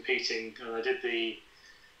started competing. And I did the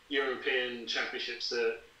European Championships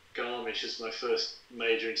at Garmisch as my first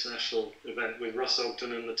major international event with Russ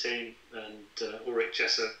Ogden and the team, and Ulrich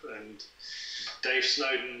Jessup and Dave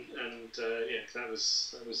Snowden, and that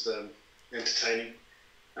was entertaining.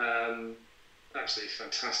 Absolutely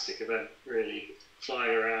fantastic event, really.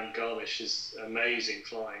 Flying around Garmisch is amazing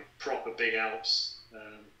flying, proper big Alps,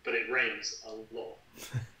 but it rains a lot,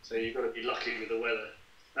 so you've got to be lucky with the weather.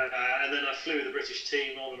 And then I flew with the British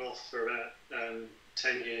team on and off for about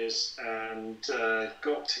 10 years, and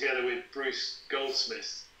got together with Bruce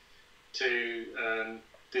Goldsmith to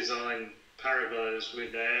design paragliders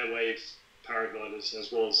with the Airwave paragliders,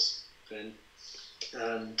 as was then,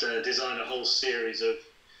 and design a whole series of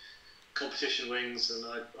competition wings, and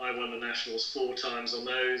I won the nationals 4 times on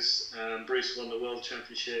those. Bruce won the world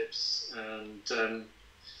championships, and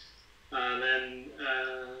then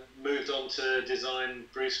moved on to design.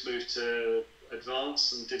 Bruce moved to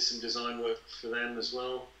Advance and did some design work for them as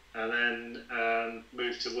well, and then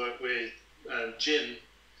moved to work with Jim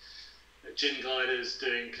Gliders,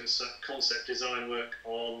 doing concept design work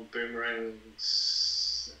on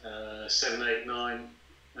Boomerangs 7, 8, 9,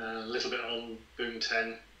 a little bit on Boom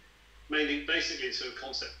 10. Mainly, basically, sort of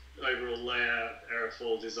concept, overall layout,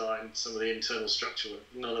 aerofoil design, some of the internal structure work,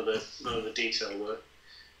 none of the detail work,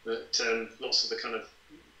 but lots of the kind of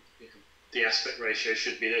the aspect ratio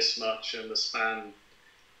should be this much, and the span,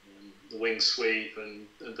 the wing sweep, and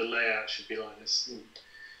the layout should be like this. And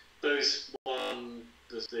those won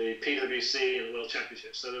the PwC and the World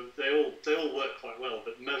Championships, so they all work quite well.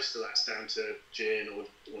 But most of that's down to Gin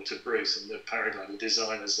or to Bruce, and the paraglider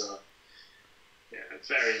designers are. Yeah,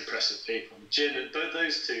 very impressive people. Gin,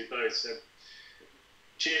 those two both. So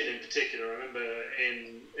Gin in particular, I remember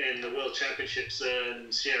in the World Championships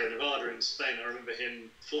in Sierra Nevada in Spain, I remember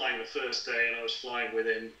him flying the first day, and I was flying with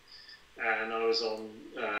him, and I was on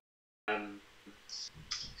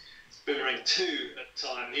Boomerang 2 at the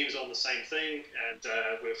time, and he was on the same thing, and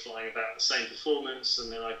we were flying about the same performance,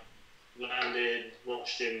 and then I landed,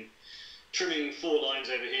 watched him trimming 4 lines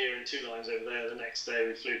over here and 2 lines over there. The next day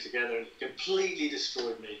we flew together, and he completely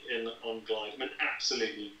destroyed me on glide. I mean,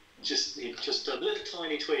 absolutely. He'd just done little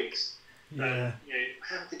tiny tweaks. Yeah.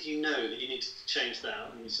 How did you know that you needed to change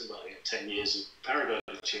that? And he said, well, 10 years of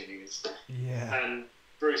paraglider tuning and stuff. Yeah. And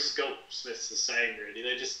Bruce Goldsmith's the same, really.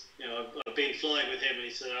 They just, I've been flying with him, and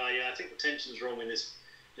he said, "Oh yeah, I think the tension's wrong in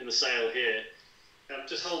the sail here.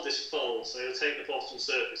 Just hold this fold." So he'll take the bottom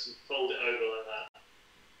surface and fold it over like that.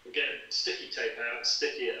 We'll get sticky tape out and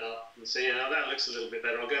sticky it up, and say, that looks a little bit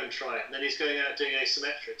better. I'll go and try it. And then he's going out doing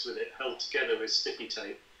asymmetrics with it, held together with sticky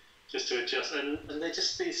tape, just to adjust. And they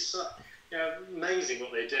just these, amazing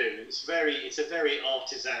what they do. It's a very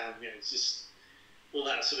artisan. It's just all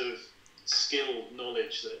that sort of skill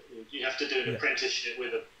knowledge that you have to do an apprenticeship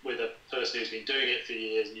with a person who's been doing it for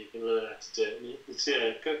years, and you can learn how to do it. It's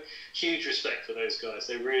huge respect for those guys.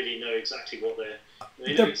 They really know exactly what they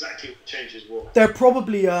know exactly what changes what. They're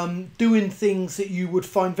probably doing things that you would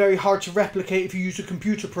find very hard to replicate if you use a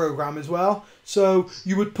computer program as well. So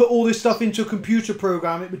you would put all this stuff into a computer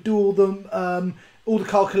program. It would do all the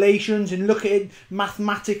calculations and look at it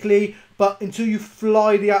mathematically, but until you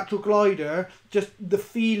fly the actual glider, just the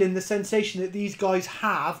feeling, the sensation that these guys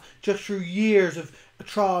have just through years of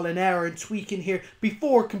trial and error and tweaking here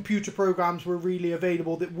before computer programs were really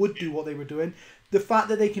available that would do what they were doing, the fact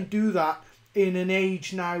that they can do that in an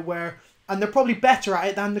age now where, and they're probably better at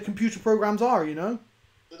it than the computer programs are,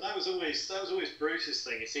 But that was always Bruce's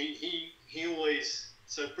thing. He always.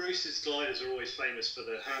 So Bruce's gliders are always famous for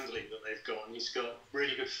the handling that they've got, and he's got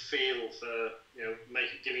really good feel for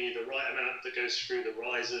giving you the right amount that goes through the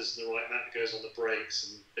risers, and the right amount that goes on the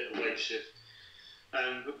brakes, and a bit of wave shift.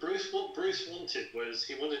 But what Bruce wanted was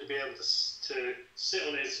he wanted to be able to sit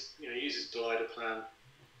on his use his glider plan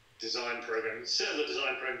design program, sit on the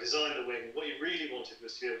design program, design the wing. What he really wanted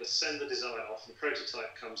was to be able to send the design off, and the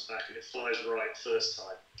prototype comes back and it flies right first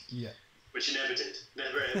time. Yeah. Which he never did.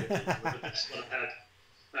 Never ever did. The best one I had.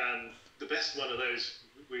 The best one of those,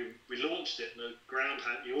 we launched it, and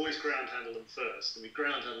you always ground handle them first, and we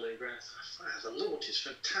ground handle it, the launch is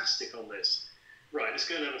fantastic on this. Right, let's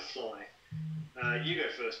go and have a fly. You go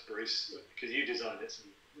first, Bruce, because you designed it.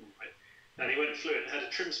 And he went and flew it and had a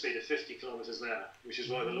trim speed of 50 kilometres an hour, which is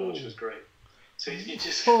why the launch was great. So you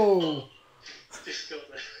just got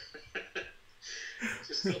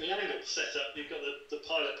the angle set up. You've got the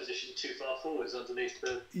pilot position too far forwards underneath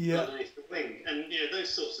the wing, and those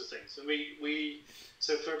sorts of things. And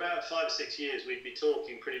so for about 5 or 6 years, we'd be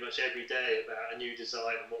talking pretty much every day about a new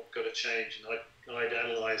design and what we've got to change. And I'd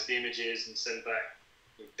analyse the images and send back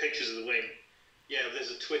pictures of the wing. Yeah,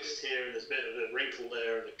 there's a twist here, and there's a bit of a wrinkle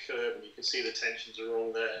there, and a curve, and you can see the tensions are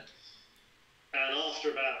wrong there. And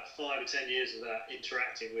after about 5 or 10 years of that,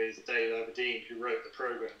 interacting with Dave Aberdeen, who wrote the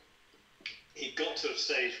program, he got to a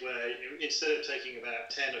stage where instead of taking about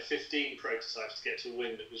 10 or 15 prototypes to get to a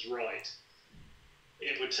wing that was right,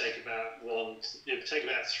 it would take about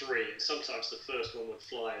 3, and sometimes the first one would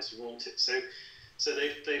fly as you want it. So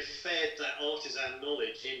they fed that artisan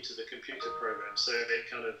knowledge into the computer program, so it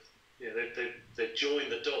kind of they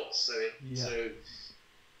joined the dots. So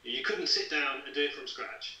you couldn't sit down and do it from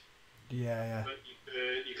scratch. But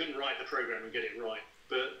you couldn't write the program and get it right.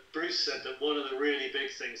 But Bruce said that one of the really big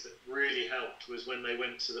things that really helped was when they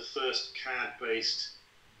went to the first CAD-based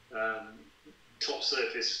top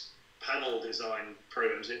surface panel design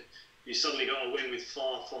programs. You suddenly got a wing with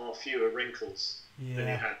far, far fewer wrinkles than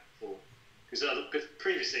you had before. Because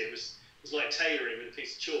previously it was like tailoring with a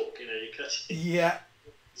piece of chalk. You cut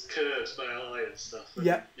curves by eye and stuff.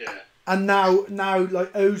 And now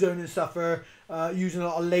like Ozone and stuff are using a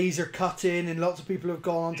lot of laser cutting, and lots of people have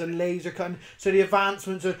gone on to laser cutting. So the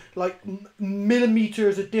advancements are like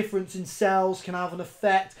millimeters of difference in cells can have an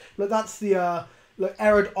effect. Like that's the I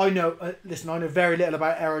know very little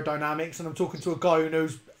about aerodynamics, and I'm talking to a guy who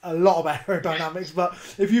knows a lot about aerodynamics. But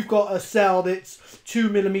if you've got a cell that's 2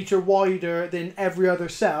 millimeter wider than every other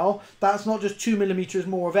cell, that's not just 2 millimeters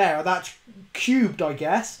more of air. That's cubed, I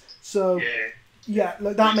guess. So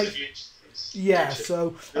like that makes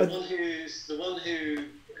So the one who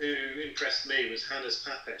impressed me was Hannes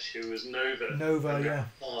Papesh, who was Nova.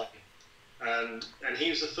 And he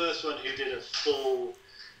was the first one who did a full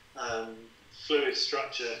fluid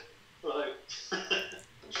structure. Hello.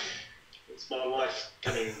 It's my wife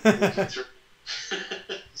coming through.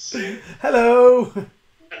 Hello.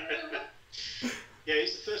 Yeah,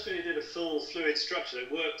 he's the first one who did a full fluid structure.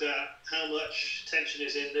 They worked out how much tension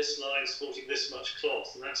is in this line supporting this much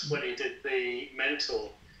cloth, and that's when he did the Mentor.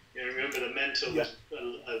 Remember the Mentor was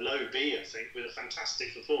a low B, I think, with a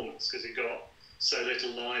fantastic performance because it got so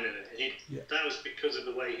little line in it. That was because of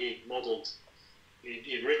the way he modelled.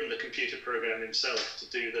 He'd written the computer program himself to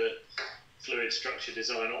do the fluid structure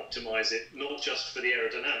design, optimise it, not just for the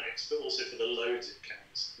aerodynamics, but also for the loads it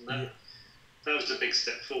carries. And that was a big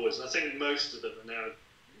step forwards. And I think most of the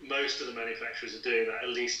manufacturers are doing that, at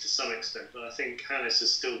least to some extent. But I think Hannes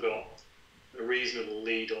has still got a reasonable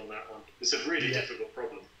lead on that one. It's a really difficult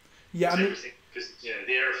problem. Yeah, I mean, everything, because the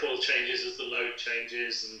aerofoil changes as the load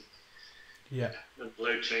changes, and the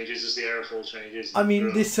load changes as the aerofoil changes. I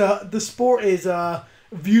mean, this the sport is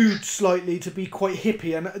viewed slightly to be quite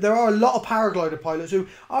hippie, and there are a lot of paraglider pilots who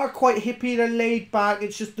are quite hippie. They're laid back.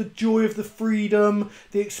 It's just the joy of the freedom,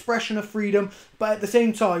 the expression of freedom. But at the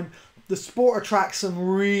same time, the sport attracts some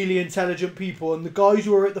really intelligent people, and the guys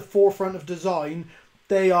who are at the forefront of design,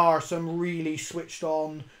 they are some really switched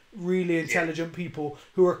on, really intelligent people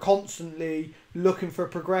who are constantly looking for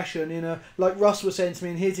progression in a, like Russ was saying to me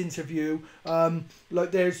in his interview,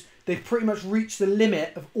 like they've pretty much reached the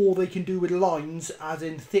limit of all they can do with lines, as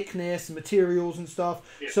in thickness and materials and stuff.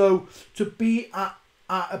 So to be at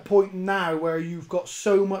a point now where you've got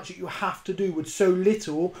so much that you have to do with so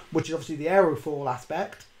little, which is obviously the aerofoil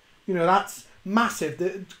aspect, that's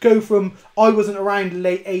massive. Go from, I wasn't around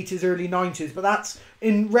late 80s, early 90s, but that's,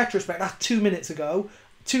 in retrospect, that's 2 minutes ago.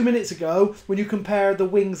 2 minutes ago, when you compare the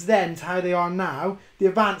wings then to how they are now, the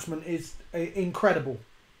advancement is incredible.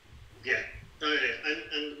 Yeah,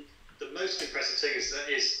 and the most impressive thing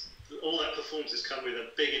is all that performance has come with a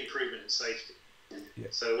big improvement in safety. Yeah.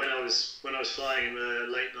 So when I was flying in the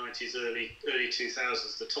late 90s, early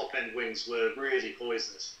 2000s, the top end wings were really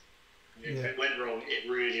poisonous. If it went wrong, it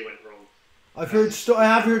really went wrong. I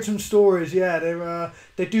have heard some stories. Yeah,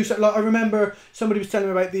 they do. Like, I remember somebody was telling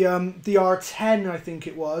me about the R10, I think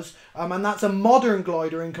it was, and that's a modern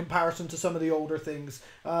glider in comparison to some of the older things.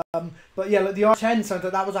 But yeah, like the R10 sounds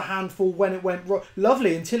like that was a handful when it went wrong.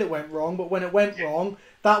 Lovely until it went wrong, but when it went wrong,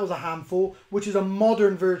 that was a handful, which is a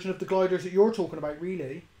modern version of the gliders that you're talking about,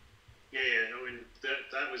 really. Yeah. I mean,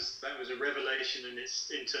 that was a revelation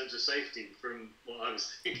in terms of safety from what I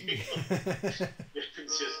was thinking.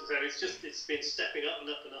 It's been stepping up and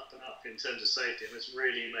up and up and up in terms of safety, and it's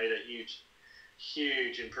really made a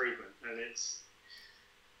huge improvement. And it's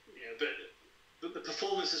but the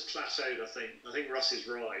performance has plateaued. I think Russ is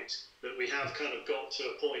right that we have kind of got to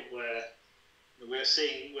a point where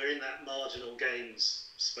we're in that marginal gains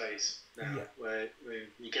space now, where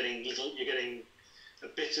you're getting a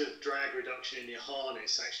bit of drag reduction in your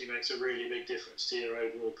harness actually makes a really big difference to your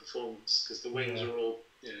overall performance, because the wings are all,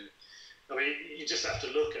 I mean, you just have to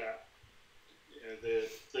look at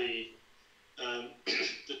the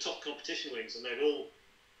top competition wings, and they've all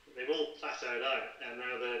plateaued out, and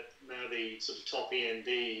now the sort of top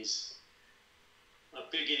ENDs are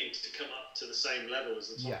beginning to come up to the same level as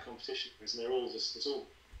the top competition wings, and they're all just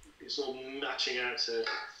it's all matching out to,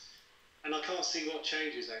 and I can't see what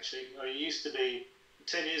changes actually. It used to be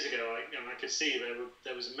 10 years ago, I could see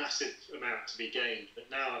there was a massive amount to be gained, but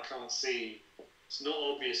now I can't see. It's not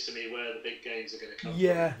obvious to me where the big gains are going to come from.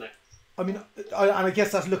 Yeah, I mean, I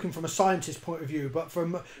guess that's looking from a scientist point of view, but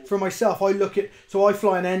for myself, I look at, so I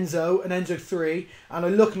fly an Enzo 3, and I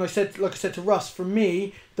look and I said, like I said to Russ, for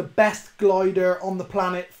me, the best glider on the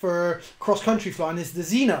planet for cross country flying is the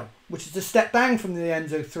Zeno, which is a step down from the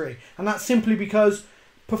Enzo 3, and that's simply because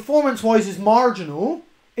performance wise is marginal.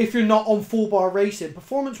 If you're not on full bar racing,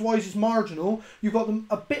 performance-wise is marginal. You've got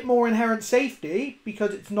a bit more inherent safety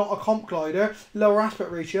because it's not a comp glider, lower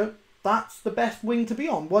aspect ratio. That's the best wing to be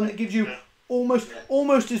on. One that gives you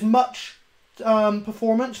almost as much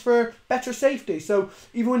performance for better safety. So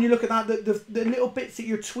even when you look at that, the little bits that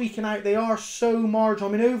you're tweaking out, they are so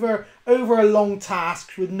marginal. I mean, over a long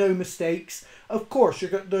task with no mistakes, of course, the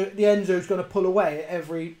Enzo's going to pull away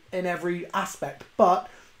in every aspect, but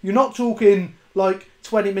you're not talking like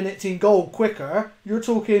 20 minutes in goal quicker. You're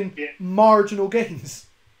talking marginal gains.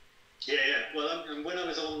 Yeah. Well, and when I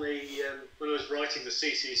was when I was writing the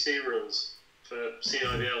CCC rules for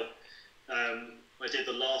CIVL, I did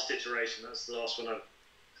the last iteration. That's the last one.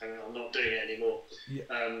 I'm not doing it anymore. Yeah.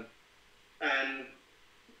 And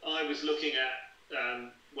I was looking at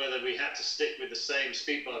whether we had to stick with the same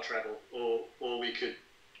speed bar travel, or we could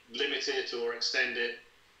limit it or extend it,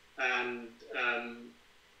 and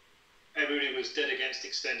everybody was dead against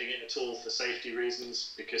extending it at all for safety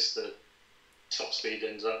reasons, because the top speed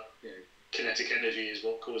ends up, kinetic energy is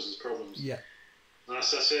what causes problems. Yeah. And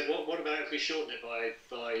so I said, what about if we shorten it by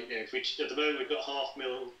if we, at the moment we've got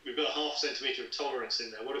half centimetre of tolerance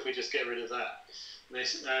in there. What if we just get rid of that?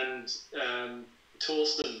 And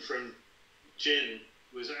Torsten from Gin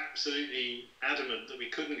was absolutely adamant that we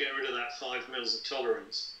couldn't get rid of that 5 mils of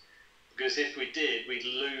tolerance, because if we did, we'd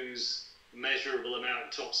lose measurable amount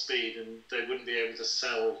of top speed, and they wouldn't be able to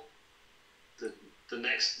sell the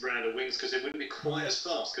next round of wings, because they wouldn't be quite as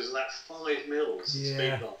fast because of that 5 mils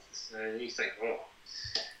speed bump. And you think,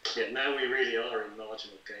 now we really are in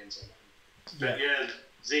marginal gains on that. But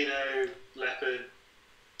Zeno, Leopard,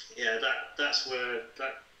 that's where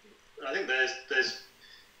that I think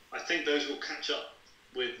I think those will catch up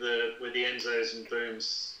with the Enzos and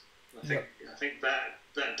booms. I think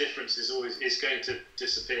that difference is going to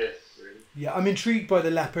disappear. Really. Yeah, I'm intrigued by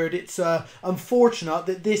the Leopard. It's unfortunate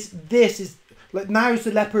that this is like now's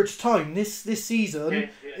the Leopard's time. This season,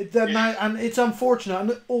 now, and it's unfortunate,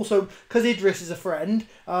 and also because Idris is a friend,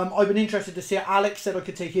 I've been interested to see it. Alex said I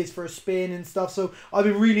could take his for a spin and stuff, so I've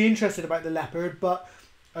been really interested about the Leopard, but.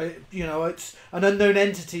 It's an unknown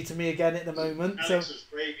entity to me again at the moment. Alex was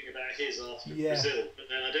raving about his after Brazil, but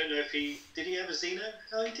then I don't know if did he have a Xeno?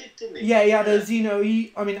 Oh, he did, didn't he? Yeah, he had a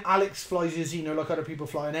Xeno. Alex flies his Xeno like other people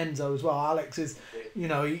fly an Enzo as well. Alex is,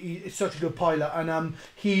 he's such a good pilot, and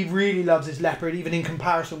he really loves his Leopard, even in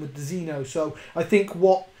comparison with the Xeno. So I think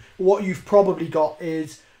what you've probably got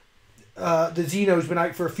is. The Xeno's been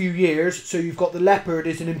out for a few years, so you've got the Leopard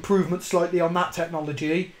is an improvement slightly on that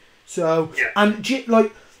technology. So and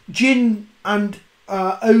Jin and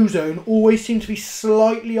Ozone always seem to be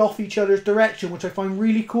slightly off each other's direction, which I find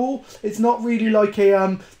really cool. It's not really like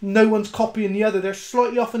a no one's copying the other. They're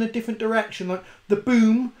slightly off in a different direction. Like the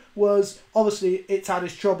Boom was obviously it's had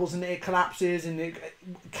its troubles and it collapses and it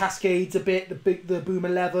cascades a bit. The Boom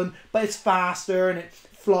 11, but it's faster and it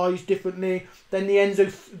flies differently than the Enzo.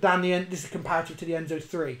 This is comparative to the Enzo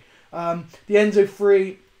 3. The Enzo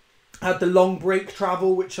 3 had the long break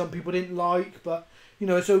travel, which some people didn't like, but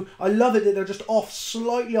so I love it that they're just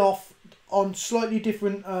slightly off on slightly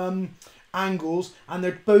different angles, and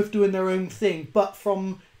they're both doing their own thing, but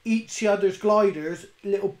from each other's gliders,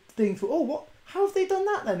 little things. How have they done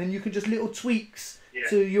that then? And you can just little tweaks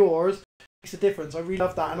to yours. Makes a difference. I really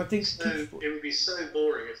love that, and I think it would be so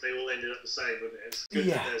boring if they all ended up the same, wouldn't it? It's good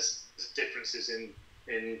that there's differences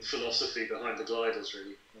in philosophy behind the gliders,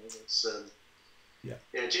 really. It's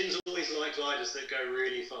Jin's always liked gliders that go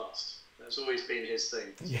really fast. That's always been his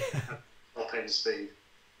thing. Top end speed,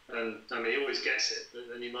 and he always gets it, but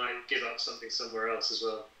then he might give up something somewhere else as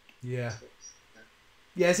well. Yes,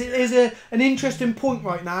 it is an interesting point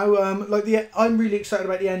right now. I'm really excited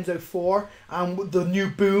about the Enzo 4 and the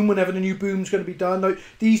new Boom. Whenever the new Boom's going to be done, like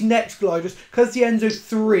these next gliders, because the Enzo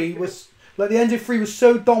 3 was the Enzo 3 was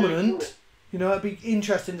so dominant. It'd be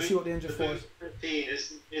interesting to see what the Enzo 4 is. 15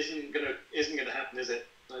 isn't gonna happen, is it?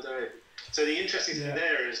 I don't know. So the interesting thing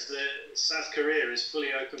there is that South Korea is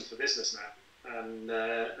fully open for business now,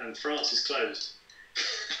 and France is closed.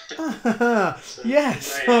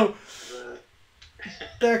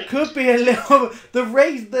 There could be a little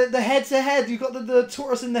the head to head. You've got the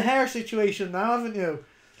tortoise in the hare situation now, haven't you?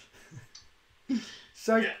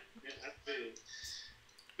 So absolutely.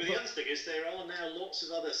 But the other thing is there are now lots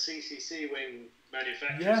of other CCC wing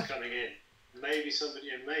manufacturers coming in. Maybe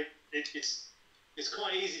somebody, it's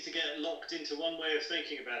quite easy to get locked into one way of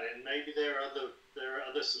thinking about it, and maybe there are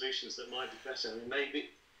other solutions that might be better. Maybe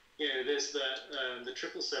there's the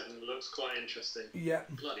 777 looks quite interesting. Yeah.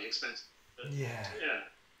 Bloody expensive.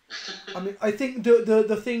 But I think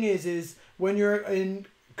the thing is when you're in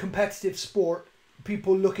competitive sport,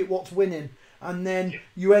 people look at what's winning, and then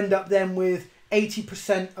you end up then with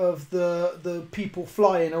 80% of the people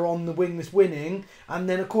flying are on the wing that's winning, and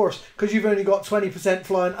then of course because you've only got 20%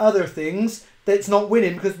 flying other things, that's not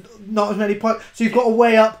winning because not as many points. So you've got to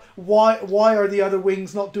weigh up why are the other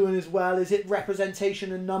wings not doing as well? Is it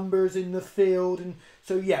representation and numbers in the field? And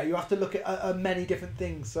so you have to look at many different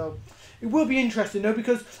things. So it will be interesting though,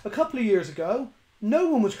 because a couple of years ago no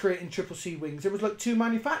one was creating triple C wings. There was like 2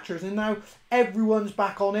 manufacturers, and now everyone's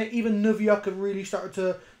back on it. Even Nuviuk have really started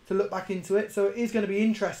to look back into it. So it is going to be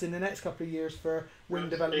interesting the next couple of years for wing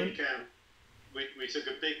development. We took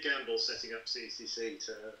a big gamble setting up CCC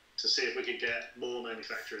to see if we could get more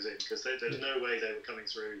manufacturers in, because there's no way they were coming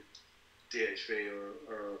through DHV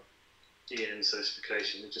or EN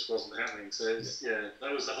certification. It just wasn't happening. So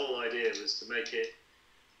that was the whole idea, was to make it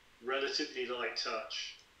relatively light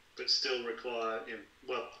touch, but still require the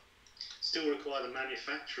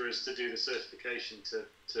manufacturers to do the certification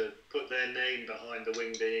to put their name behind the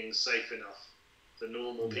wing being safe enough for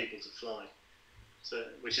normal people to fly. So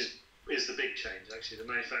which is the big change, actually. The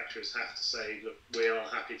manufacturers have to say, look, we are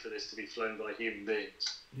happy for this to be flown by human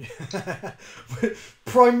beings. Yeah.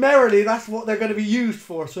 Primarily, that's what they're going to be used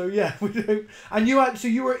for. So we do. And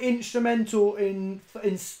you were instrumental in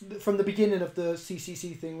from the beginning of the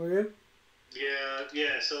CCC thing, were you?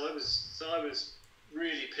 Yeah. So I was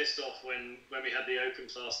really pissed off when we had the open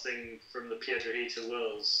class thing from the Piedrahita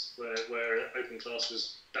Worlds, where open class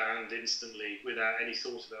was banned instantly without any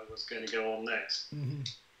thought about what's going to go on next. Mm-hmm.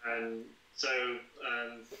 And so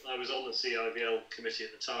I was on the CIVL committee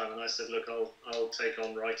at the time, and I said, look, I'll take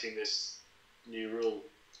on writing this new rule.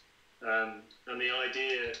 And the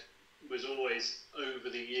idea was always over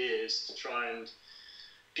the years to try and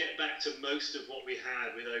get back to most of what we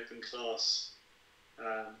had with open class,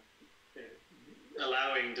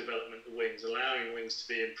 allowing development of wings, allowing wings to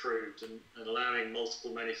be improved, and allowing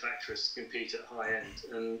multiple manufacturers to compete at high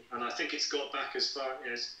end. And I think it's got back as far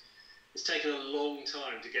as it's taken a long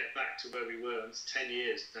time to get back to where we were. And it's 10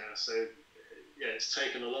 years now, so yeah, it's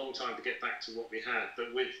taken a long time to get back to what we had.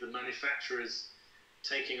 But with the manufacturers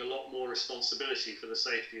taking a lot more responsibility for the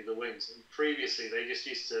safety of the wings, and previously they just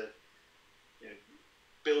used to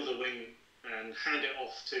build a wing and hand it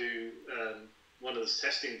off to one of the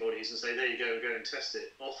testing bodies and say, there you go and test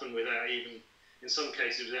it, often without even, in some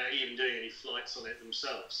cases, without even doing any flights on it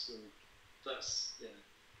themselves. And that's,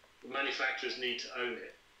 the manufacturers need to own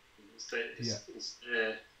it.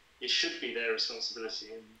 It should be their responsibility,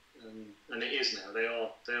 and it is now. They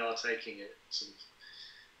are taking it sort of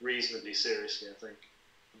reasonably seriously, I think,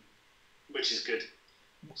 which is good.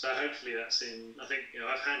 So hopefully that's in. I think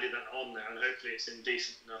I've handed that on now, and hopefully it's in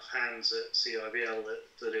decent enough hands at CIBL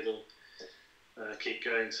that it'll keep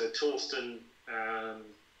going. So Torsten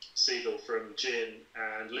Siegel from Gin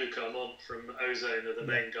and Luc Armand from Ozone are the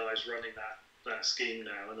main guys running that scheme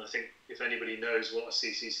now. And I think if anybody knows what a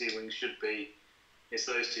CCC wing should be, it's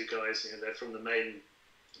those two guys. They're from the main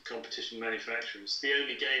competition manufacturers. The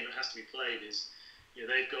only game that has to be played is,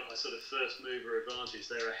 they've got a sort of first mover advantage.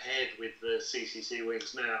 They're ahead with the CCC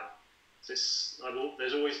wings now. There's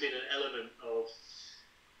always been an element of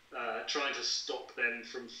trying to stop them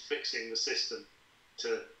from fixing the system.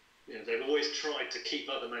 They've always tried to keep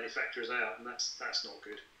other manufacturers out, and that's not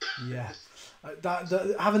good. Yeah,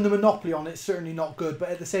 having the monopoly on it's certainly not good. But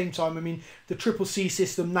at the same time, I mean, the Triple C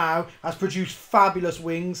system now has produced fabulous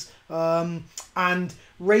wings, and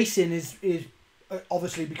racing is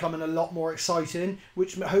obviously becoming a lot more exciting,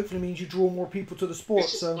 which hopefully means you draw more people to the sport.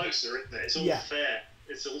 It's just closer, isn't it? It's all fair.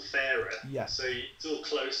 It's all fairer. Yeah. So it's all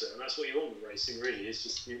closer, and that's what you want with racing, really. It's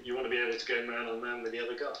just you want to be able to go man on man with the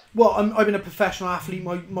other guy. Well, I've been a professional athlete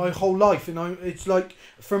my whole life, and it's like,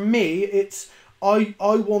 for me, it's I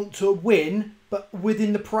want to win, but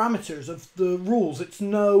within the parameters of the rules. There's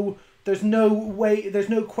no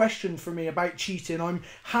question for me about cheating. I'm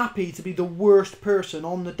happy to be the worst person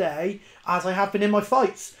on the day, as I have been in my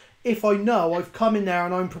fights. If I know I've come in there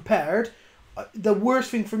and I'm prepared, the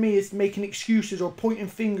worst thing for me is making excuses or pointing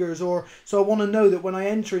fingers. So I want to know that when I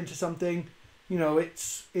enter into something,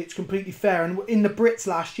 it's completely fair. And in the Brits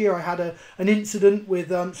last year, I had an incident with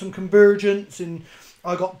some convergence, and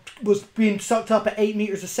I was being sucked up at 8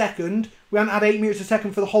 meters a second. We hadn't had 8 meters a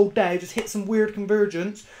second for the whole day. Just hit some weird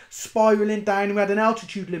convergence, spiraling down, and we had an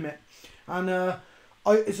altitude limit. And I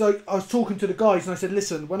was talking to the guys, and I said,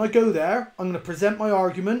 listen, when I go there, I'm going to present my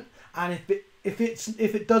argument, and if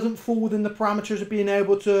it doesn't fall within the parameters of being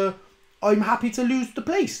able to, I'm happy to lose the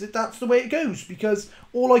place. That's the way it goes, because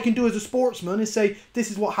all I can do as a sportsman is say, this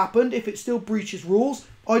is what happened. If it still breaches rules,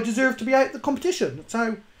 I deserve to be out of the competition. That's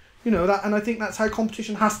how, that, and I think that's how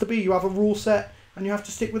competition has to be. You have a rule set, and you have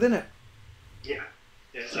to stick within it. Yeah,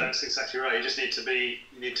 that's exactly right. You just need to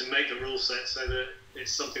make the rule set so that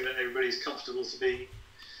it's something that everybody's comfortable to be.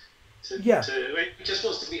 It just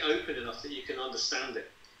wants to be open enough that you can understand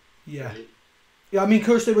it. Yeah. Really. Yeah, I mean, of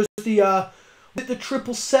course, there was the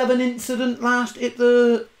 777 incident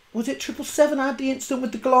was it 777 had the incident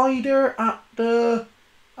with the glider at the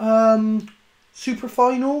super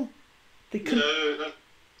final? They couldn't. No, that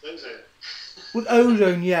was it. With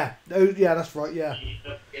Ozone, yeah. Yeah, that's right, yeah.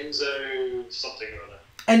 Enzo something or other.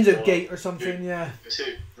 Enzo Gate or something, yeah.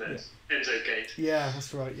 Enzo Gate. Yeah,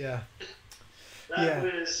 that's right, yeah.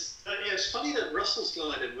 It's funny that Russell's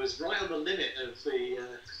glider was right on the limit of the...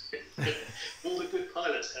 all the good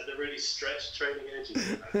pilots had the really stretched trailing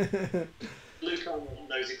edges. Luc Armand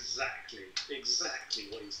knows exactly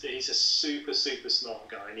what he's doing. He's a super, super smart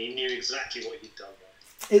guy, and he knew exactly what he'd done.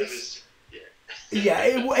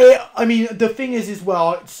 I mean, the thing is as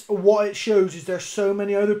well, what it shows is there's so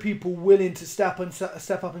many other people willing to step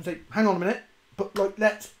up and say, hang on a minute, but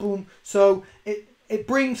let's boom. So it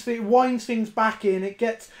winds things back in. It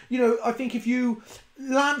gets, I think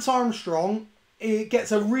Lance Armstrong, it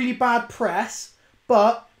gets a really bad press,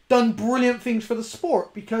 but done brilliant things for the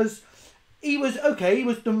sport, because he was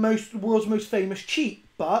the world's most famous cheat,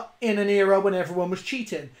 but in an era when everyone was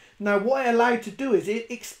cheating. Now, what it allowed to do is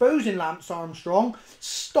exposing Lance Armstrong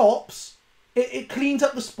stops. It cleans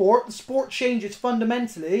up the sport. The sport changes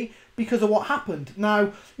fundamentally because of what happened.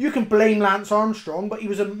 Now, you can blame Lance Armstrong, but he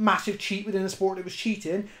was a massive cheat within a sport that was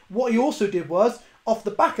cheating. What he also did was, off the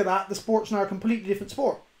back of that, the sport's now a completely different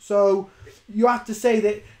sport. So you have to say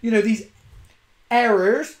that, these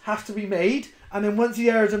errors have to be made, and then once the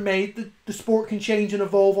errors are made, the sport can change and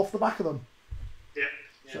evolve off the back of them. Yeah.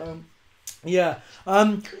 So, yeah.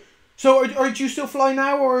 So are you still flying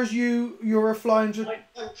now, or is you're flying?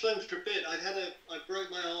 I've flown for a bit. I broke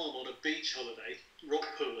my arm on a beach holiday, rock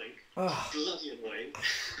pooling. Bloody annoying.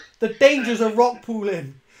 The dangers of rock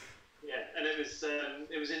pooling. Yeah, and it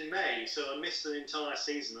was in May, so I missed an entire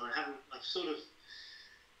season. I haven't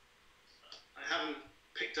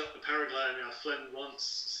picked up the paragliding. I've flown once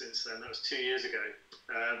since then. That was 2 years ago.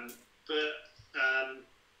 But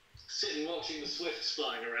sitting watching the Swifts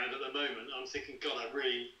flying around at the moment, I'm thinking, God,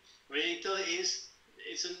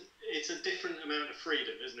 it's a different amount of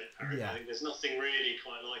freedom, isn't it? Paragliding. Yeah. There's nothing really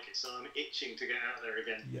quite like it, so I'm itching to get out there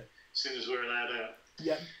again. Yeah. As soon as we're allowed out.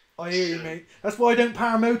 Yeah, I hear you, mate. That's why I don't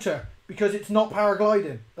paramotor, because it's not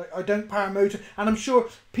paragliding. Like, I don't paramotor, and I'm sure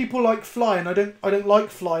people like flying. I don't like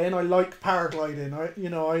flying. I like paragliding.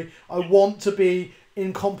 I want to be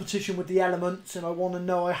in competition with the elements, and I want to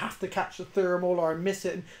know I have to catch the thermal or I miss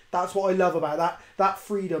it, and that's what I love about that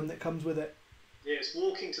freedom that comes with it. Yeah, it's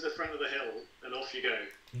walking to the front of the hill and off you go.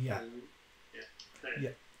 Yeah. Yeah.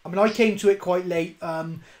 I mean, I came to it quite late,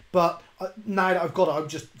 but now that I've got it, I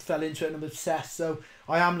just fell into it and I'm obsessed. So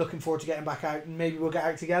I am looking forward to getting back out, and maybe we'll get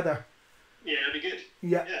out together. Yeah, that'd be good.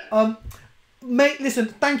 Yeah. Mate, listen,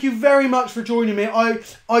 thank you very much for joining me. I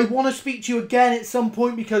want to speak to you again at some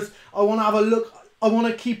point, because I want to have a look. I want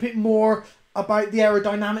to keep it more about the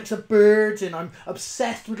aerodynamics of birds, and I'm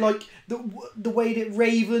obsessed with like the way that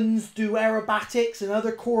ravens do aerobatics and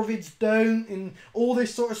other corvids don't, and all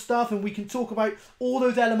this sort of stuff. And we can talk about all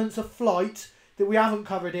those elements of flight that we haven't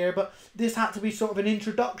covered here, but this had to be sort of an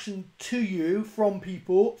introduction to you from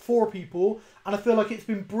people, for people, and I feel like it's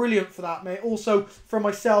been brilliant for that, mate. Also for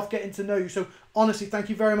myself, getting to know you. So honestly, thank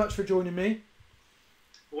you very much for joining me.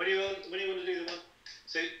 When you want to do the one,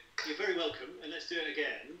 so you're very welcome, and let's do it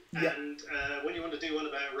again. Yeah. And when you want to do one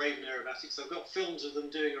about raven aerobatics, I've got films of them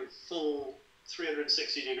doing a full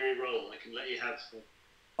 360-degree roll I can let you have.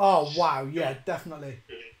 Oh wow, yeah, definitely.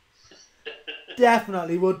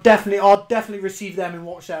 Definitely, I'll definitely receive them and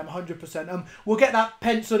watch them 100%. We'll get that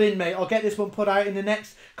penciled in, mate. I'll get this one put out in the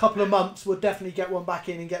next couple of months. We'll definitely get one back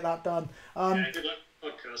in and get that done. Yeah, good luck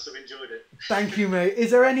podcast. I've enjoyed it. Thank you, mate.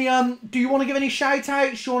 Is there any do you want to give any shout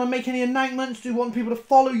outs? Do you want to make any announcements? Do you want people to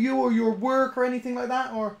follow you or your work or anything like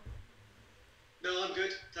that? Or no, I'm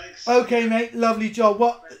good. Thanks. Okay, mate. Lovely job.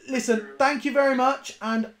 Well, listen, thank you very much,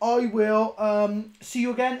 and I will see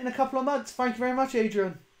you again in a couple of months. Thank you very much,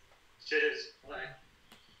 Adrian. Cheers.